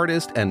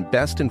smartest and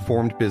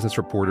best-informed business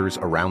reporters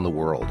around the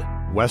world.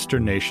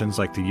 Western nations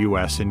like the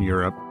U.S. and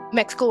Europe.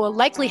 Mexico will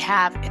likely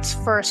have its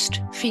first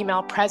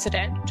female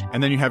president.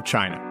 And then you have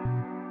China.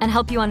 And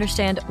help you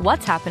understand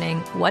what's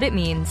happening, what it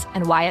means,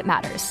 and why it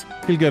matters.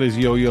 He'll get his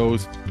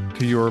yo-yos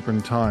to Europe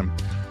in time.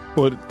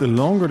 But the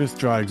longer this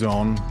drags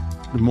on,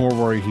 the more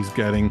worry he's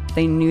getting.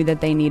 They knew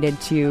that they needed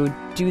to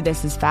do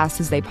this as fast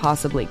as they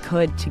possibly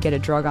could to get a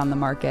drug on the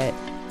market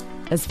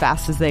as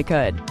fast as they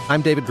could.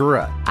 I'm David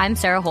Gura. I'm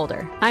Sarah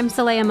Holder. I'm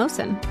Saleha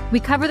Mohsin. We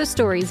cover the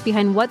stories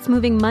behind what's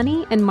moving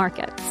money and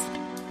markets.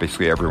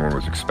 Basically, everyone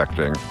was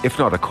expecting, if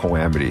not a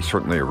calamity,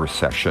 certainly a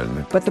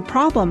recession. But the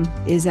problem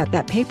is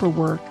that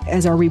paperwork,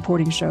 as our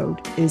reporting showed,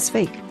 is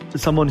fake.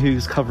 As someone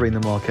who's covering the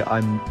market,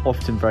 I'm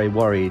often very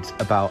worried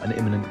about an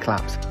imminent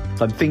collapse.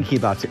 So I'm thinking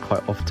about it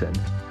quite often.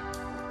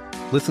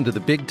 Listen to The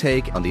Big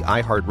Take on the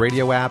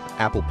iHeartRadio app,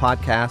 Apple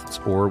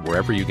Podcasts, or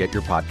wherever you get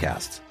your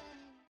podcasts.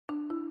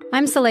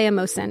 I'm Saleha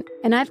Mohsin,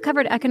 and I've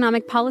covered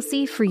economic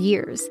policy for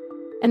years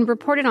and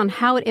reported on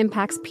how it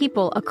impacts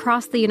people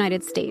across the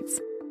United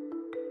States.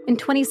 In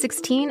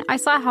 2016, I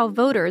saw how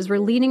voters were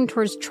leaning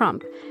towards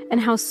Trump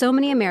and how so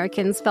many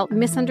Americans felt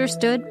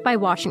misunderstood by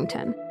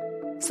Washington.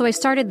 So I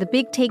started The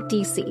Big Take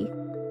DC.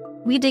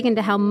 We dig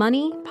into how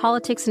money,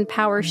 politics, and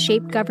power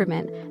shape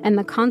government and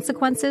the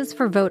consequences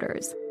for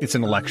voters. It's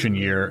an election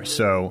year,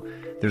 so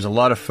there's a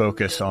lot of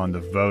focus on the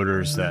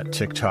voters that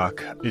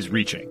TikTok is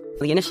reaching.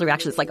 The initial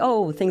reaction is like,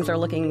 oh, things are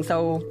looking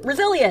so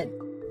resilient.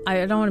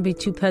 I don't want to be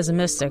too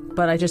pessimistic,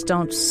 but I just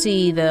don't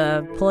see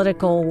the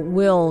political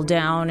will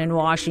down in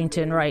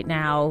Washington right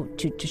now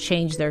to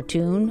change their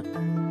tune.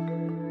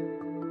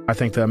 I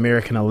think the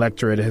American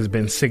electorate has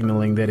been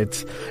signaling that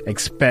it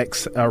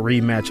expects a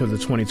rematch of the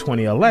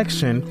 2020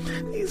 election.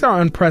 These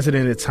are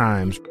unprecedented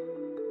times.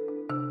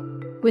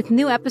 With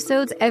new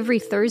episodes every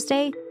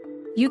Thursday,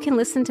 you can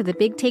listen to The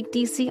Big Take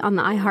DC on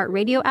the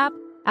iHeartRadio app,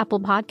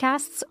 Apple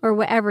Podcasts, or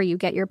wherever you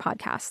get your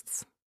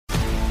podcasts.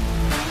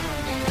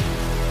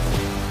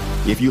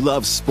 If you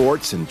love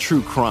sports and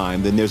true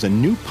crime, then there's a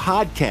new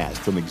podcast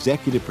from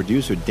executive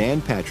producer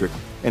Dan Patrick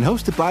and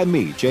hosted by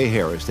me, Jay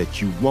Harris,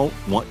 that you won't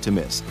want to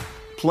miss.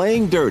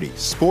 Playing Dirty: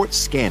 Sports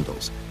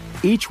Scandals.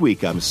 Each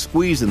week, I'm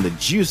squeezing the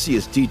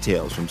juiciest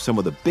details from some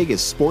of the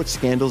biggest sports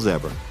scandals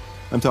ever.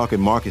 I'm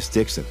talking Marcus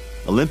Dixon,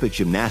 Olympic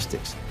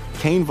gymnastics,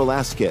 Cain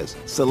Velasquez,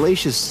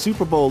 salacious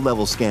Super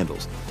Bowl-level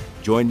scandals.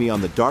 Join me on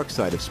the dark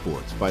side of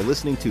sports by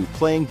listening to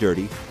Playing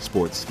Dirty: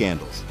 Sports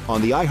Scandals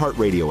on the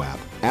iHeartRadio app,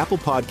 Apple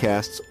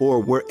Podcasts, or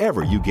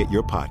wherever you get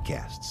your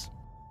podcasts.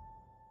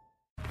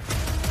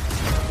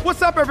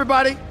 What's up,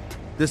 everybody?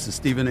 This is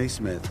Stephen A.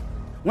 Smith.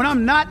 When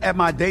I'm not at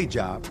my day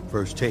job,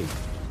 First Take,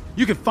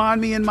 you can find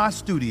me in my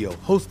studio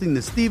hosting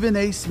the Stephen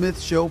A. Smith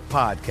Show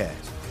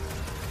podcast.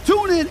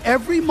 Tune in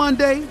every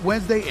Monday,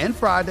 Wednesday, and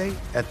Friday,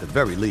 at the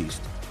very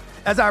least,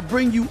 as I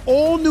bring you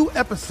all new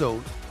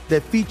episodes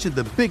that feature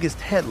the biggest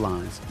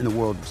headlines in the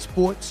world of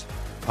sports,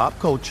 pop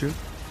culture,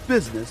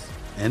 business,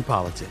 and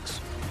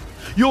politics.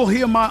 You'll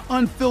hear my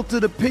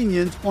unfiltered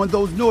opinions on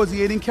those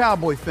nauseating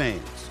Cowboy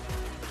fans,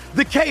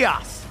 the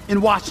chaos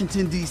in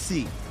Washington,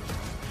 D.C.,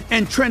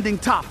 and trending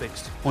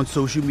topics on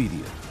social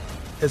media,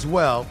 as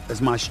well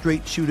as my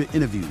straight shooter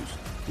interviews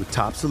with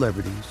top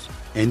celebrities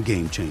and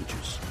game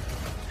changers.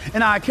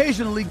 And I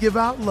occasionally give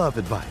out love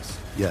advice.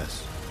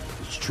 Yes,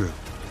 it's true.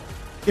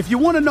 If you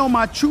want to know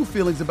my true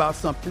feelings about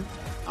something,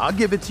 I'll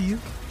give it to you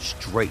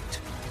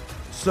straight.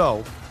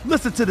 So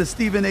listen to the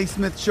Stephen A.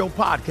 Smith Show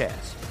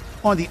podcast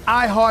on the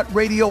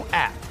iHeartRadio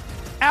app,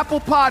 Apple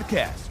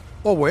Podcasts,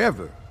 or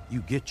wherever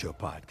you get your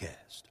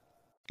podcast.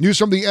 News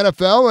from the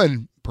NFL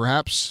and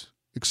perhaps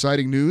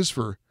exciting news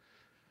for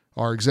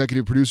our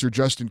executive producer,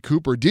 Justin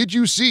Cooper. Did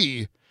you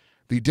see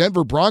the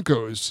Denver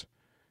Broncos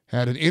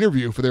had an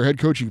interview for their head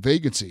coaching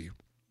vacancy?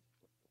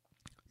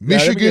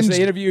 Michigan's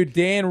they interviewed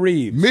Dan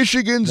Reeves.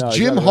 Michigan's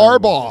Jim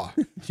Harbaugh.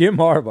 Jim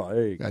Harbaugh.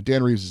 There you go.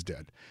 Dan Reeves is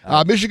dead.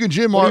 Michigan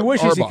Jim Harbaugh. He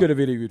wishes he could have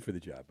interviewed for the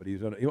job, but he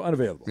was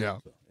unavailable. Yeah.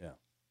 So, yeah.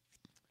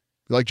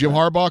 You like Jim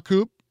Harbaugh,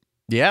 Coop?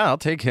 Yeah, I'll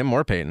take him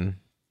or Peyton.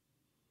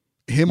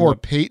 Him or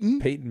Peyton?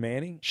 Peyton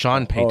Manning?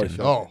 Sean Payton.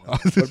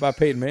 What about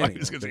Peyton Manning? I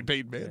was going to say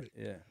Peyton Manning.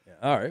 Yeah.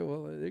 All right.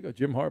 Well, there you go.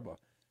 Jim Harbaugh.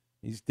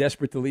 He's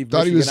desperate to leave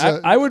Thought Michigan. He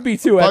was, I would be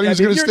too. Thought he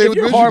was going to stay with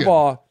Michigan.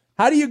 Harbaugh,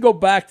 how do you go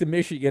back to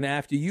Michigan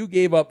after you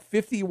gave up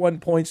 51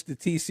 points to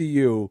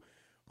TCU,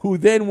 who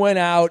then went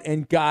out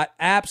and got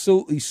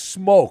absolutely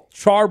smoked,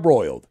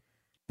 charbroiled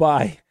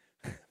by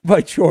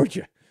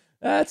Georgia?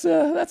 That's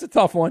a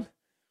tough one.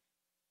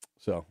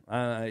 So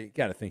I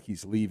got to think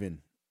he's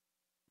leaving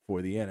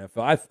for the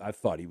NFL. I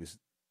thought he was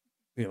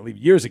leave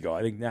years ago.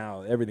 I think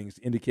now everything's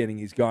indicating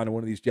he's gone to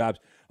one of these jobs.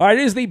 All right,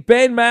 it is the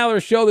Ben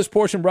Maller Show. This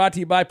portion brought to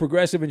you by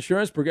Progressive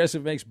Insurance.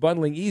 Progressive makes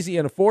bundling easy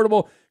and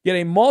affordable. Get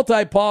a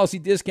multi-policy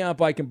discount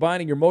by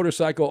combining your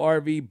motorcycle,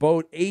 RV,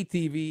 boat,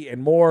 ATV,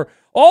 and more.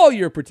 All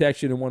your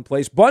protection in one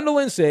place. Bundle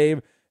and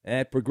save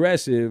at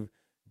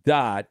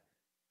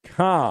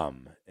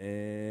Progressive.com.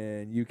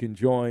 And you can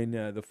join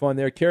the fun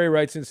there. Kerry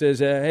writes and says,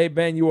 hey,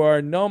 Ben, you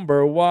are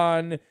number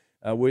one.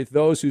 with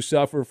those who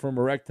suffer from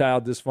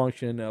erectile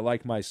dysfunction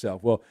like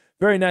myself. Well,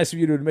 very nice of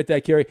you to admit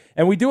that, Kerry.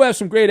 And we do have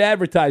some great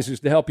advertisers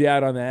to help you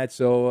out on that,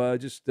 so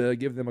just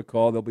give them a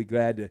call. They'll be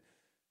glad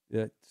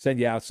to send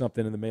you out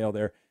something in the mail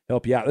there,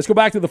 help you out. Let's go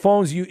back to the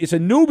phones. It's a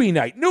newbie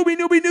night.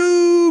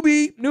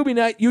 Newbie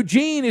night.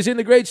 Eugene is in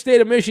the great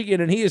state of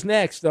Michigan, and he is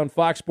next on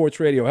Fox Sports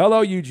Radio.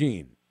 Hello,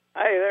 Eugene.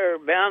 Hi there,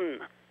 Ben.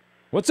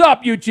 What's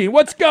up, Eugene?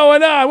 What's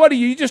going on? What are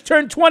you? You just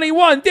turned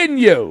 21, didn't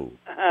you?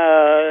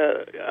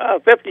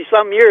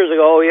 50-some years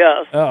ago,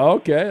 yes. Oh,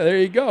 okay. There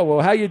you go.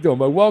 Well, how you doing?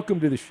 Well, welcome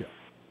to the show.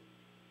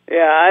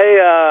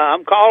 Yeah,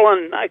 I'm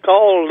calling. I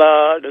called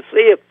to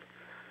see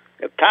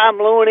if Tom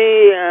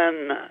Looney,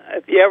 and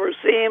if you ever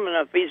see him,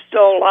 and if he's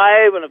still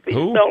alive, and if he's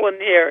still in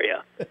the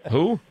area.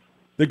 Who?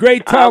 The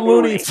great Tom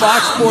Looney,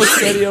 Fox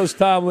Sports Radio's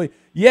Tom Looney.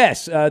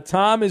 Yes,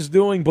 Tom is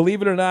doing,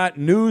 believe it or not,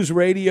 news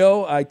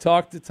radio. I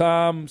talk to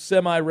Tom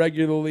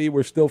semi-regularly.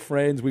 We're still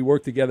friends. We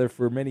worked together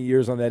for many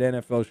years on that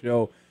NFL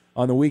show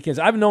on the weekends.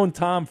 I've known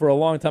Tom for a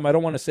long time. I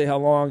don't want to say how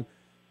long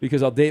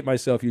because I'll date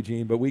myself,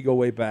 Eugene, but we go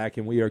way back,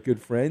 and we are good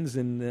friends.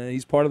 And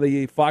he's part of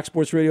the Fox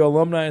Sports Radio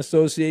Alumni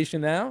Association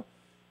now.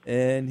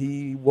 And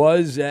he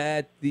was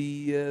at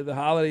the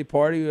holiday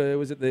party.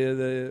 Was it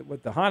the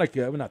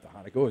Hanukkah? Well, not the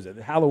Hanukkah. What was it?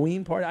 The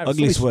Halloween party?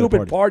 Ugly so sweater stupid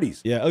party.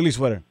 Parties. Yeah, ugly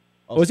sweater.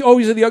 Was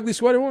it the ugly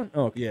sweater one?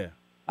 Oh, okay. Yeah.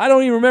 I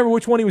don't even remember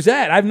which one he was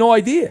at. I have no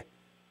idea.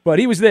 But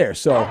he was there,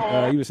 so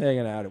he was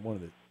hanging out at one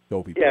of the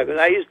dopey Yeah, because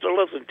I used to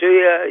listen to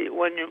you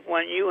when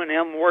you and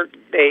him worked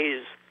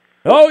days.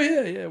 Oh,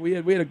 yeah. We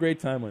had a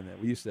great time on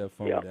that. We used to have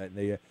fun with that.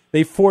 And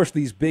they forced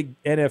these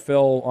big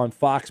NFL on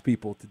Fox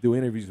people to do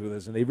interviews with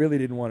us, and they really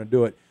didn't want to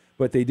do it.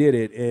 But they did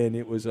it, and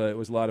it was a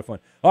lot of fun.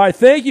 All right,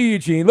 thank you,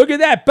 Eugene. Look at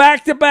that,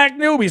 back-to-back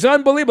newbies.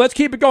 Unbelievable. Let's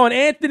keep it going.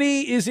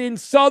 Anthony is in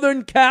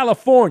Southern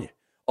California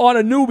on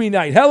a newbie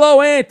night.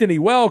 Hello, Anthony.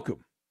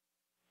 Welcome.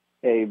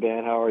 Hey,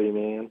 Ben. How are you,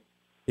 man?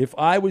 If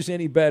I was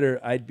any better,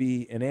 I'd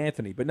be an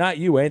Anthony, but not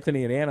you,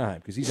 Anthony in Anaheim,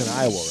 because he's in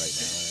Iowa right now.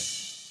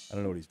 Right? I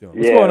don't know what he's doing.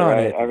 What's going on,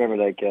 right. Anthony? I remember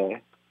that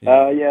guy.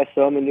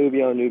 So I'm a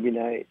newbie on newbie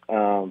night.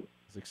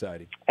 It's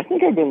exciting. I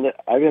think I've been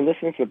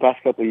listening for the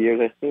past couple of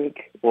years. I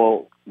think,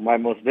 my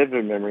most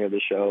vivid memory of the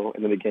show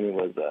in the beginning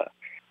was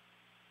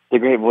the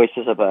great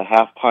voices of a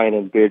half pint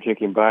of beer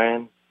drinking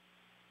Brian.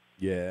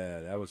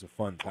 Yeah, that was a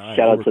fun time.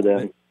 Shout out to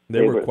them.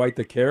 They were quite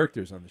the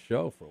characters on the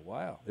show for a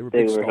while. They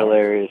were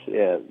hilarious.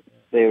 Yeah,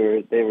 they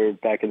were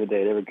back in the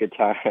day. They were good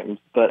times.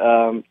 But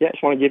I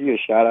just want to give you a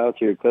shout out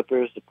to your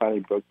Clippers. They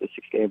finally broke the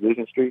 6-game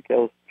losing streak. That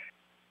was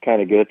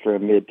kind of good for a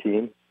mid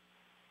team.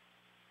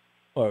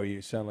 Oh,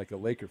 you sound like a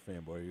Laker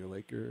fanboy. Are you a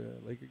Laker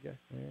guy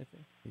or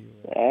anything?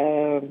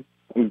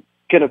 I'm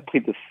gonna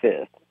plead the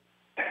fifth.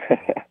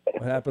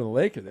 What happened to the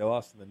Lakers? They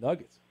lost to the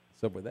Nuggets.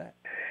 What's up with that?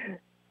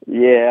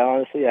 Yeah,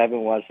 honestly, I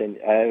haven't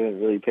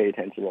really paid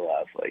attention the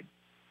last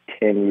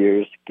 10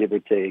 years, give or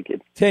take.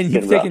 You've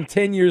taken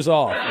 10 years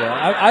off. Well,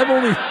 I've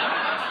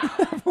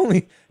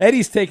only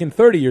Eddie's taken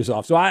 30 years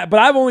off. But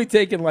I've only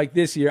taken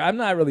this year. I'm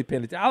not really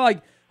paying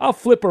attention. I'll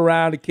flip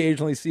around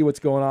occasionally, see what's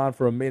going on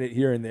for a minute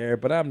here and there,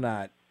 but I'm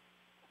not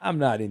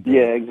into it.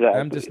 Yeah, exactly.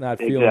 I'm just not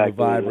feeling the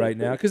vibe right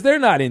now because they're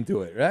not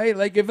into it, right?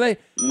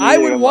 I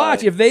would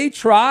watch if they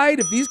tried.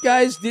 If these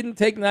guys didn't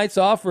take nights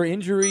off for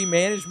injury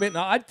management,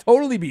 I'd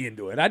totally be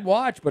into it. I'd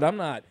watch, but I'm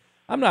not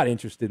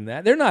interested in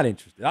that. They're not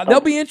interested.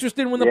 They'll be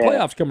interested when the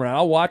playoffs come around.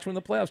 I'll watch when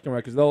the playoffs come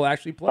around because they'll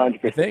actually play.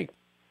 100%. I think.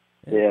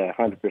 Yeah,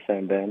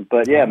 100%, Ben.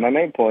 But my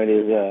main point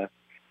is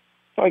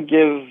I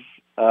give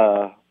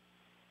some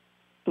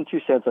 2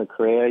 cents on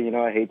Correa.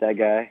 I hate that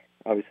guy.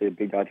 Obviously a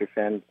big Dodger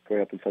fan,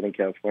 growing up in Southern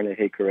California. I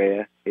hate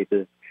Correa. Hate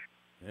the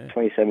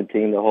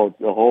 2017, the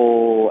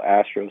whole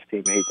Astros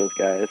team. I hate those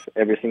guys.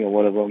 Every single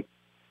one of them.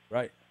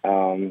 Right.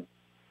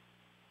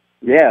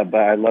 But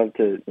I'd love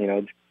to.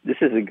 This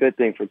is a good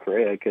thing for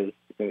Correa because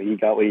he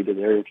got what he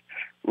deserved.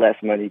 Less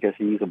money because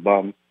he's a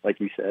bum, like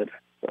you said.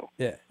 So.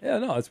 Yeah,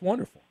 no, it's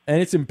wonderful, and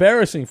it's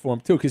embarrassing for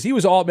him too because he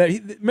was all.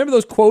 Remember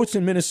those quotes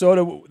in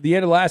Minnesota the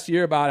end of last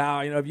year about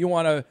how if you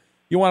want a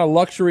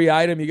luxury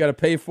item, you got to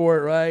pay for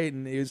it, right?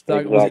 And he was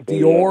talking, was it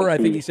Dior? I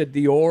think he said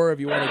Dior. If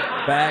you want a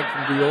bag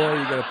from Dior,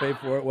 you got to pay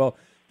for it. Well, I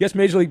guess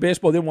Major League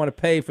Baseball didn't want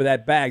to pay for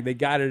that bag. They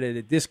got it at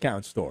a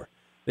discount store.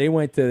 They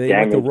went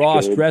to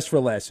Ross Dress for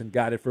Less and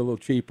got it for a little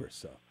cheaper.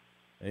 So,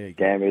 there you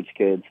go. Damaged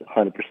goods,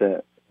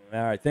 100%.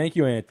 All right, thank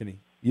you, Anthony.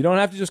 You don't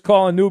have to just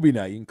call on newbie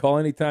night. You can call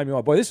anytime you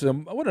want. Boy,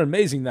 what an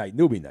amazing night,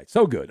 newbie night.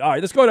 So good. All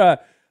right, let's go to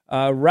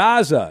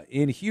Raza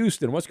in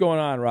Houston. What's going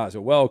on,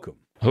 Raza? Welcome.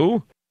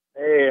 Who?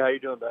 Hey, how you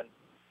doing, Ben?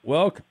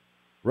 Welcome.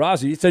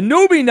 Raza, it's a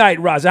newbie night,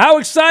 Raza. How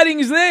exciting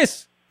is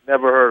this?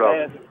 Never heard of.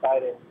 Yeah, it's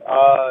exciting.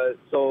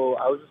 So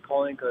I was just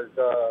calling because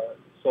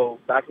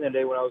back in the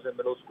day when I was in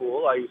middle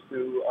school, I used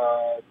to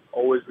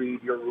always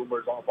read your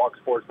rumors on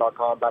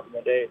foxsports.com back in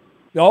the day.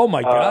 Oh,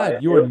 my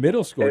God. You were in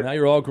middle school. Now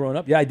you're all grown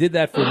up. Yeah, I did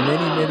that for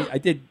I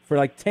did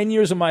for 10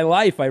 years of my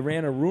life. I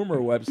ran a rumor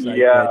website.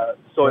 Yeah,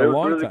 so it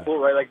was really time. cool,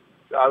 right?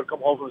 I would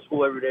come home from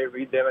school every day,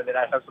 read them, and then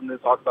I'd have something to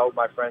talk about with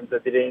my friends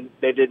that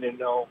they didn't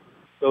know.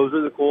 So it was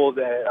really cool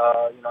that,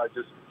 I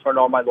just turned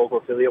on my local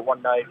affiliate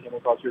one night, came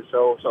across your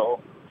show. So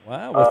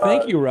Wow. Well,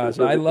 thank you,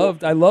 Raza.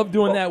 I loved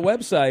doing that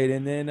website,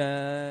 and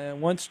then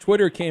once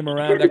Twitter came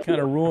around, that kind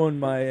of ruined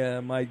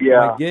my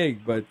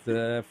gig. But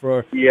in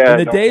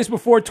the days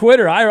before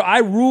Twitter, I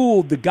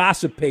ruled the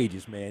gossip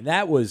pages, man.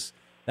 That was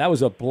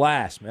a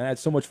blast, man. I had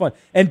so much fun.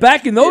 And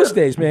back in those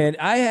days, man,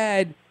 I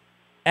had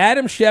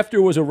Adam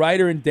Schefter was a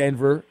writer in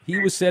Denver. He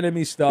was sending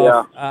me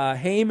stuff.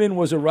 Heyman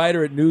was a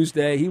writer at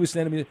Newsday. He was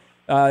sending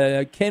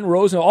me Ken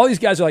Rosen. All these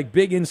guys are like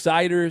big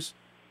insiders.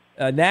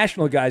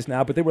 National guys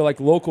now, but they were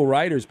like local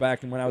writers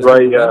back when I was on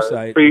the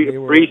website.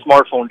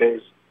 Pre-smartphone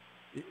days.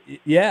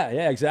 Yeah,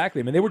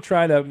 exactly. I mean, they were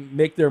trying to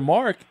make their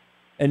mark,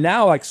 and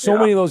now like so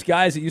many of those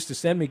guys that used to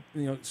send me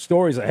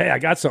stories like, "Hey, I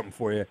got something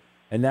for you,"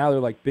 and now they're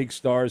like big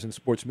stars in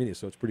sports media.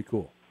 So it's pretty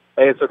cool.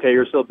 Hey, it's okay.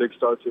 You're still a big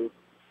star too.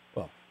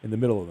 Well, in the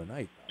middle of the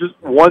night. Just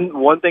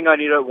one thing I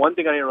need to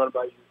run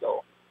about you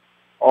though.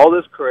 All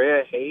this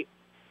Correa hate.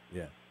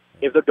 Yeah.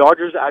 If the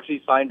Dodgers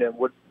actually signed him,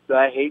 would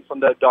that hate from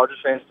the Dodgers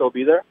fans still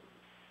be there?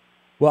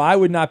 Well, I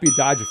would not be a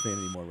Dodger fan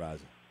anymore,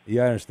 Raza.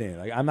 You understand?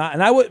 Like, I'm not,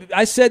 and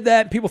I said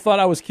that. People thought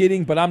I was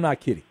kidding, but I'm not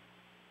kidding.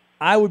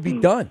 I would be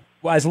done.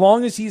 Well, as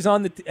long as he's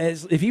on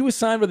if he was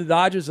signed with the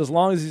Dodgers, as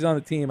long as he's on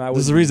the team, I would.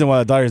 This is the reason why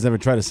the Dodgers never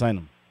tried to sign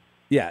him.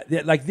 Yeah,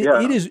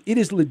 it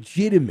is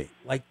legitimate.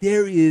 Like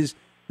there is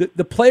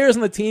the players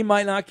on the team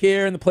might not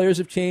care, and the players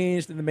have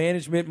changed, and the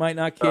management might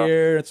not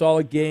care. It's all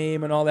a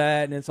game and all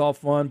that, and it's all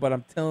fun. But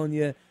I'm telling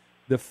you,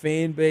 the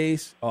fan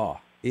base,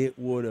 it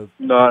would have.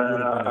 No,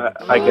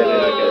 I get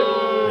it.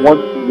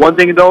 One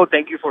thing though,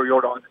 thank you for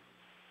Jordan.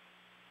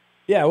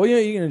 Yeah, well,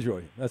 you can enjoy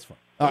it. That's fine.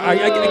 I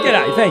get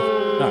out. Thank you.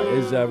 All right,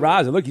 is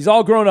Raza. Look, he's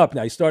all grown up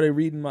now. He started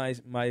reading my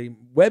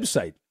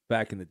website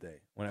back in the day.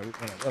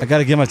 I got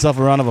to give myself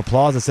a round of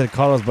applause. I said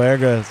Carlos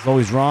Baerga is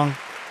always wrong.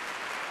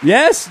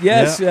 Yes.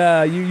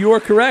 You are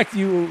correct.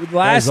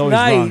 Last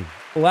night.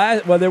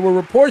 Well, there were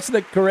reports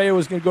that Correa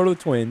was going to go to the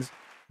Twins.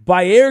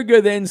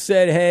 Baerga then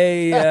said,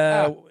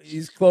 "Hey,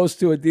 he's close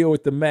to a deal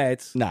with the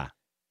Mets." Nah.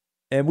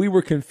 And we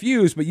were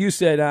confused, but you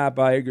said,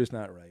 Baerga's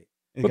not right.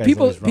 But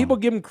people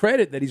give him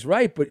credit that he's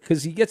right, but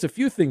because he gets a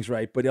few things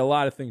right, but a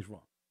lot of things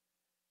wrong.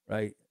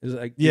 Right?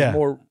 He's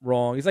more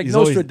wrong. He's like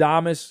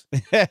Nostradamus.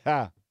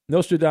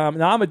 Nostradamus.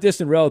 Now, I'm a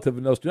distant relative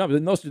of Nostradamus.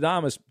 But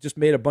Nostradamus just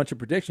made a bunch of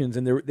predictions,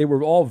 and they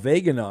were all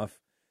vague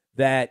enough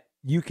that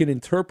you can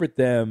interpret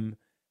them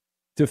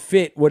to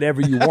fit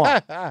whatever you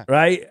want.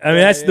 Right? I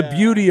mean, that's the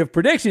beauty of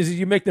predictions is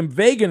you make them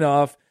vague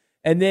enough,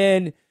 and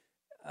then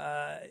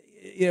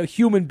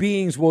human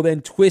beings will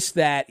then twist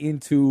that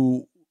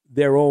into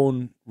their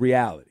own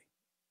reality.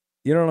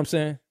 You know what I'm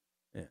saying?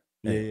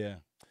 Yeah.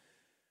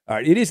 All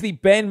right, it is the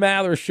Ben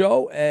Maller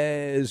Show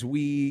as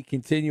we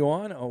continue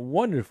on. A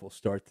wonderful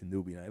start to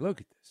Newbie Night. Look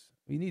at this.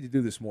 We need to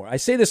do this more. I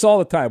say this all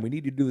the time. We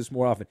need to do this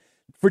more often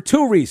for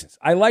two reasons.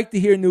 I like to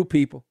hear new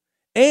people,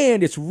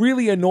 and it's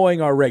really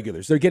annoying our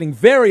regulars. They're getting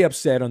very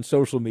upset on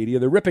social media.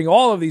 They're ripping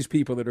all of these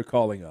people that are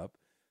calling up.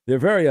 They're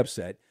very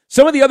upset.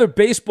 Some of the other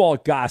baseball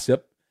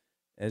gossip,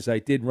 as I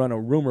did run a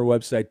rumor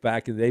website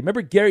back in the day.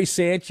 Remember Gary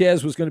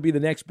Sanchez was going to be the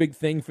next big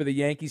thing for the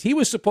Yankees? He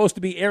was supposed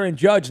to be Aaron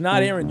Judge,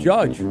 not Aaron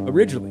Judge,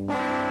 originally.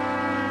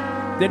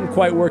 Didn't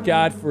quite work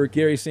out for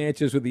Gary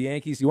Sanchez with the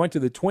Yankees. He went to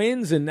the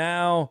Twins, and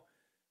now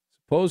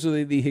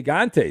supposedly the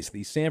Gigantes,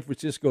 the San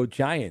Francisco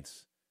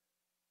Giants,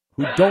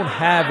 who don't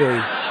have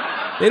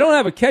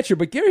a catcher,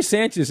 but Gary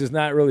Sanchez is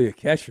not really a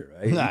catcher,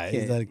 right? Nah,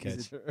 he's not a catcher.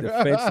 He's a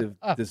defensive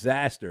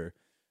disaster.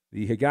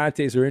 The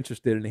Gigantes are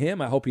interested in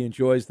him. I hope he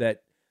enjoys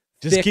that.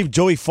 Just keep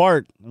Joey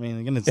Fart. I mean,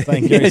 again, it's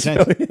thank Gary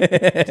Sanchez.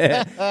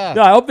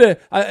 No, I hope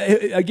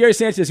that Gary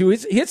Sanchez, he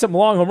hit some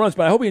long home runs,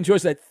 but I hope he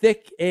enjoys that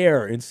thick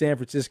air in San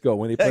Francisco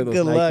when they play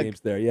those night games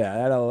there.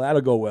 Yeah,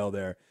 that'll go well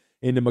there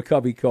into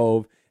McCovey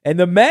Cove. And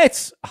the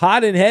Mets,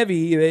 hot and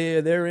heavy,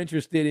 they're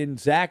interested in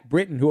Zach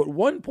Britton, who at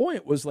one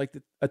point was like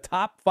a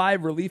top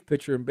 5 relief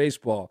pitcher in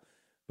baseball,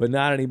 but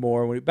not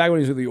anymore. Back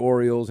when he was with the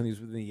Orioles and he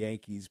was with the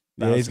Yankees.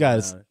 Yeah, he's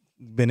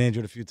been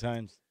injured a few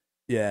times.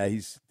 Yeah,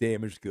 he's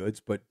damaged goods,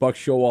 but Buck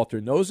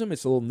Showalter knows him.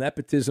 It's a little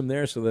nepotism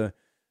there, so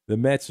the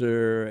Mets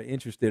are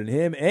interested in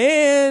him.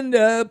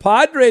 And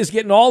Padres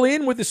getting all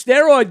in with the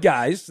steroid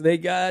guys. They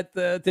got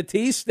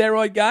Tatis,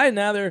 steroid guy, and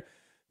now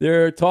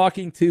they're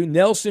talking to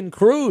Nelson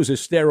Cruz, a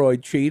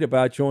steroid cheat,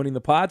 about joining the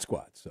Pod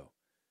Squad. So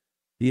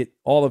he hit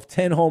all of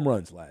 10 home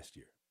runs last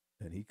year,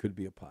 and he could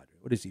be a Padre.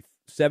 What is he,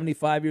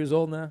 75 years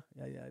old now?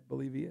 Yeah, I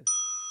believe he is.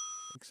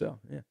 I think so,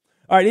 yeah.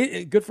 All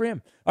right, good for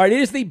him. All right, it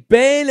is the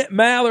Ben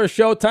Maller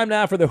Show. Time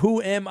now for the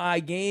Who Am I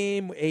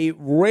game, a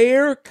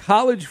rare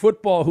college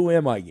football Who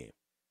Am I game.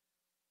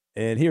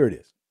 And here it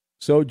is.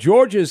 So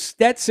Georgia's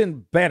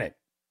Stetson Bennett,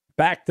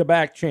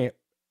 back-to-back champ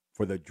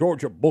for the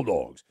Georgia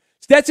Bulldogs.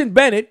 Stetson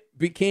Bennett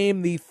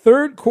became the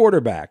third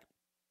quarterback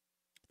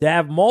to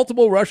have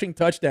multiple rushing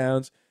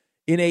touchdowns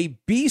in a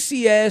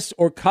BCS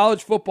or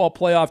college football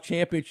playoff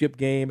championship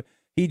game.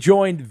 He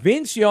joined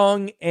Vince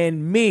Young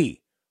and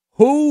me.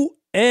 Who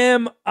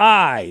am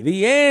I?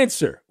 The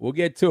answer. We'll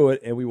get to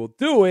it, and we will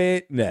do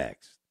it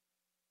next.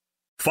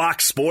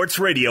 Fox Sports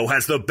Radio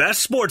has the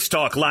best sports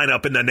talk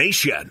lineup in the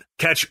nation.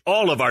 Catch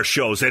all of our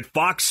shows at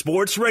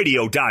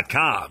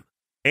foxsportsradio.com.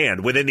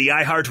 And within the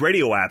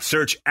iHeartRadio app,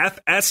 search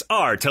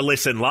FSR to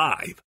listen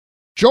live.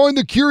 Join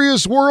the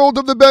curious world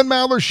of the Ben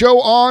Maller Show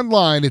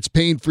online. It's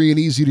pain-free and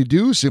easy to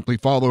do. Simply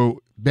follow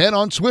Ben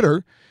on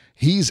Twitter.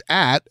 He's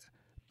at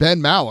Ben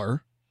Maller.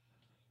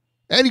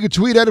 And you can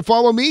tweet at and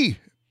follow me,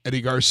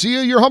 Eddie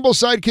Garcia, your humble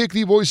sidekick,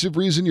 the voice of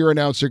reason, your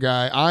announcer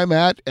guy. I'm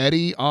at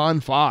Eddie on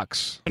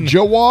Fox.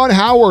 Jawan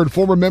Howard,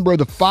 former member of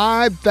the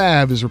Five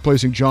Fab, is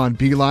replacing John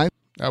Beeline.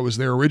 That was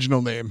their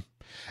original name.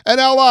 And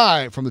now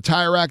live from the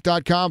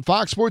TireRack.com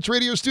Fox Sports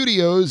Radio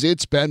studios,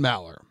 it's Ben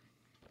Maller.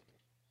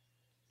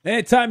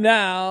 And time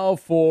now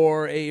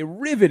for a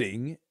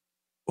riveting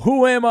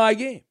Who Am I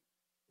game.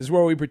 This is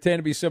where we pretend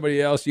to be somebody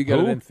else. You got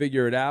to then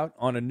figure it out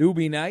on a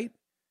newbie night.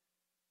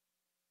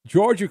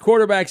 Georgia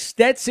quarterback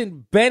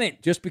Stetson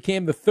Bennett just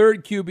became the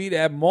third QB to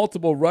have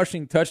multiple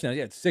rushing touchdowns. He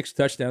had 6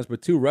 touchdowns,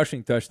 but 2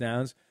 rushing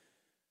touchdowns.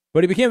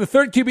 But he became the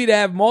third QB to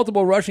have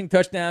multiple rushing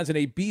touchdowns in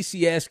a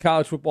BCS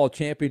college football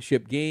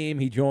championship game.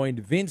 He joined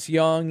Vince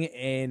Young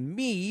and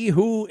me.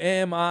 Who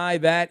am I?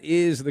 That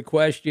is the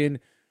question.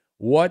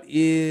 What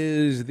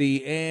is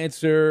the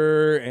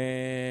answer?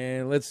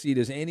 And let's see,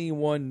 does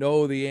anyone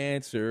know the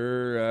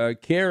answer?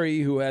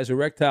 Carrie, who has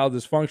erectile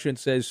dysfunction,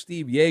 says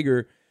Steve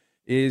Yeager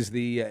is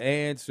the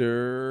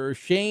answer.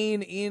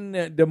 Shane in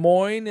Des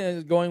Moines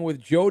is going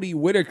with Jodie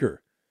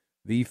Whittaker,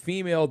 the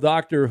female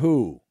Doctor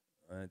Who.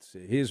 That's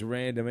his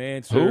random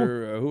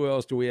answer. Who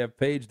else do we have?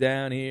 Page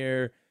down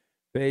here.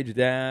 Page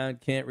down.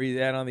 Can't read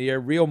that on the air.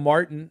 Real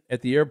Martin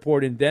at the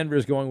airport in Denver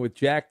is going with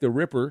Jack the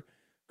Ripper.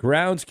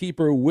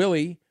 Groundskeeper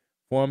Willie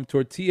from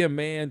Tortilla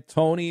Man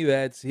Tony.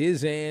 That's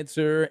his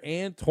answer.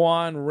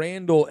 Antoine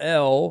Randall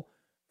L.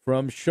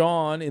 from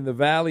Sean in the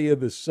Valley of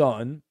the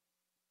Sun.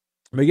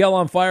 Miguel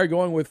on Fire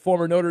going with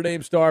former Notre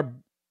Dame star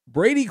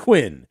Brady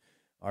Quinn,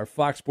 our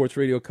Fox Sports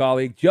Radio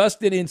colleague.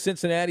 Justin in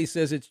Cincinnati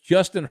says it's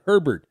Justin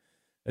Herbert.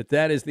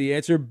 That is the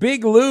answer.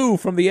 Big Lou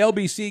from the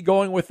LBC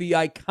going with the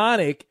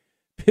iconic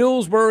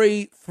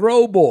Pillsbury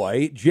throw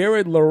boy,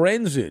 Jared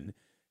Lorenzen,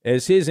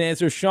 as his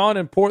answer. Sean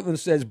in Portland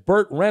says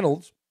Burt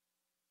Reynolds.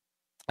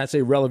 That's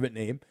a relevant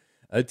name.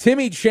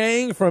 Timmy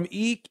Chang from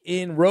Eek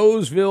in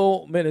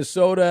Roseville,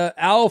 Minnesota.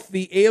 Alf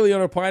the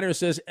Alien Opiner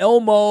says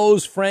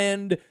Elmo's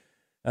friend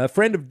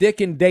of Dick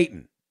and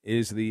Dayton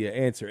is the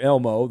answer.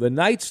 Elmo. The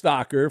Night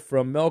Stalker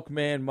from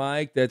Milkman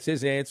Mike. That's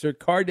his answer.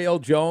 Cardale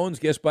Jones,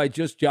 guessed by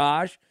Just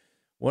Josh.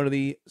 One of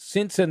the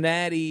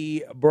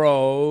Cincinnati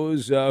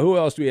bros. Who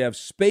else do we have?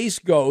 Space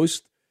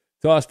Ghost,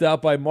 tossed out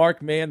by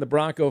Mark Mann, the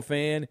Bronco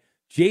fan.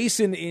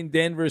 Jason in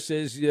Denver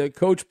says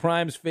Coach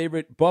Prime's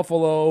favorite,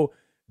 Buffalo.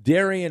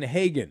 Darian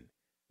Hagan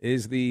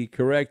is the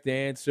correct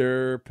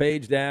answer.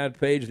 Page down,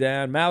 page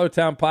down.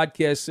 Mallertown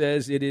Podcast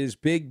says it is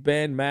Big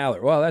Ben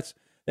Maller. Well,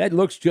 that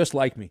looks just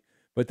like me,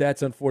 but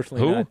that's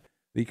unfortunately not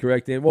the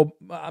correct answer. Well,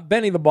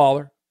 Benny the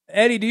Baller.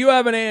 Eddie, do you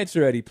have an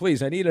answer, Eddie?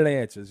 Please, I need an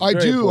answer. I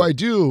do. All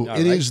It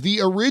right. is the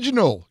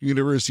original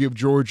University of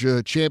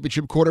Georgia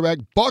championship quarterback,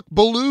 Buck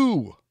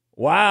Bellew.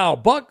 Wow,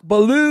 Buck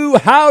Bellew,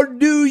 how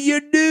do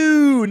you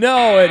do?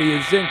 No, Eddie,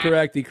 it's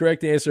incorrect. The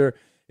correct answer,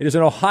 it is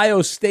an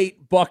Ohio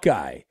State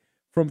Buckeye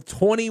from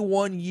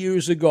 21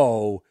 years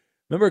ago.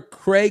 Remember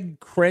Craig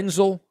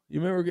Krenzel?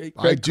 You remember Craig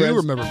I do Krenzel?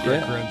 remember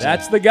Craig Krenzel.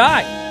 That's the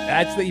guy.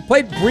 He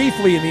played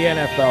briefly in the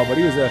NFL, but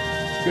he was a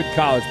good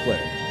college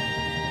player.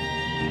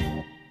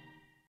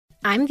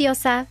 I'm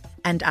Diosa.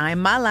 And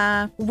I'm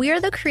Mala. We're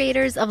the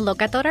creators of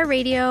Locatora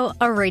Radio,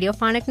 a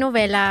radiophonic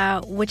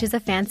novela, which is a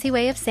fancy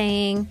way of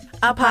saying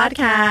a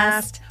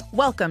podcast.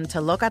 Welcome to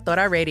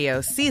Locatora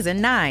Radio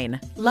Season 9.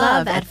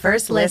 Love at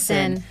First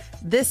Listen.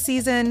 This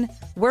season,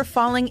 we're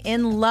falling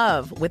in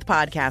love with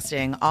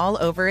podcasting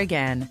all over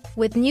again.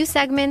 With new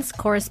segments,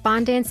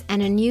 correspondence,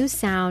 and a new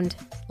sound.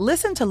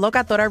 Listen to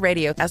Locatora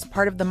Radio as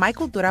part of the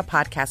Michael Dura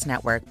Podcast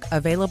Network.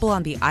 Available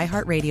on the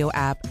iHeartRadio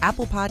app,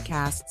 Apple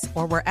Podcasts,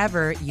 or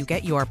wherever you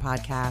get your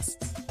podcasts.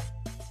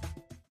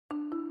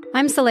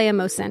 I'm Saleha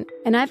Mohsin,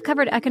 and I've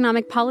covered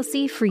economic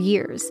policy for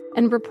years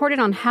and reported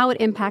on how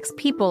it impacts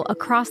people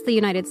across the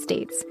United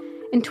States.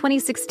 In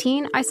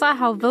 2016, I saw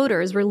how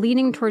voters were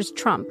leaning towards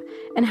Trump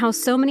and how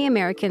so many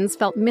Americans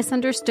felt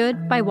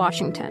misunderstood by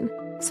Washington.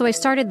 So I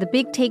started The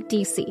Big Take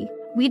DC.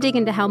 We dig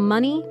into how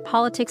money,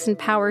 politics, and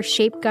power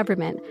shape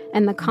government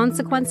and the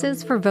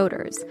consequences for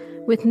voters.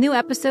 With new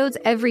episodes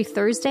every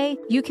Thursday,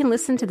 you can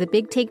listen to The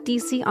Big Take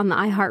DC on the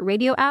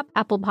iHeartRadio app,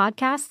 Apple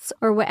Podcasts,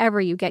 or wherever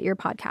you get your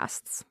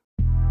podcasts.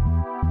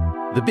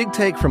 The Big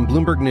Take from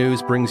Bloomberg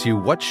News brings you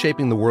what's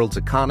shaping the world's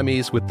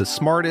economies with the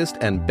smartest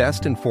and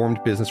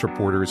best-informed business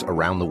reporters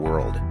around the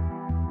world.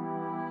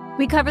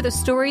 We cover the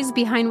stories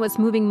behind what's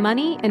moving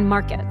money and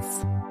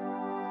markets.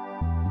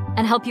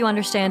 And help you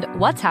understand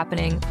what's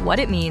happening, what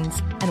it means,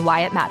 and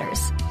why it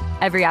matters.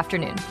 Every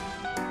afternoon.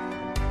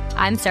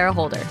 I'm Sarah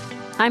Holder.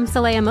 I'm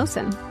Saleha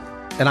Mohsin.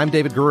 And I'm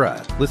David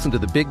Gura. Listen to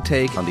The Big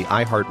Take on the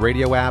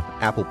iHeartRadio app,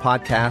 Apple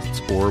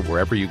Podcasts, or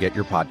wherever you get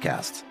your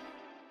podcasts.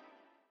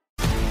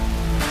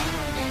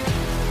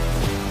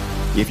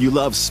 If you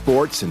love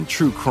sports and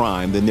true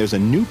crime, then there's a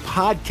new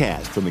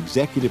podcast from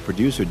executive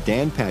producer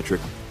Dan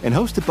Patrick and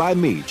hosted by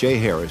me, Jay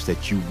Harris,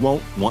 that you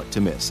won't want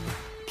to miss.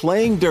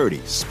 Playing Dirty: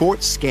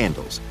 Sports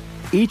Scandals.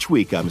 Each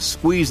week, I'm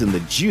squeezing the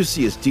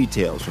juiciest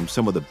details from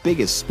some of the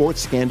biggest sports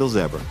scandals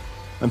ever.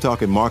 I'm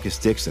talking Marcus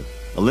Dixon,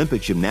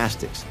 Olympic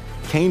gymnastics,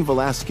 Cain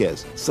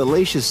Velasquez,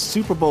 salacious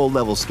Super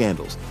Bowl-level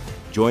scandals.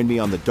 Join me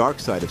on the dark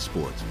side of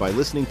sports by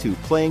listening to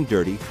Playing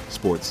Dirty: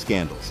 Sports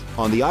Scandals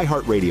on the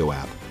iHeartRadio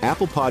app,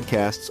 Apple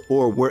Podcasts,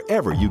 or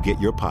wherever you get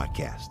your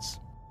podcasts.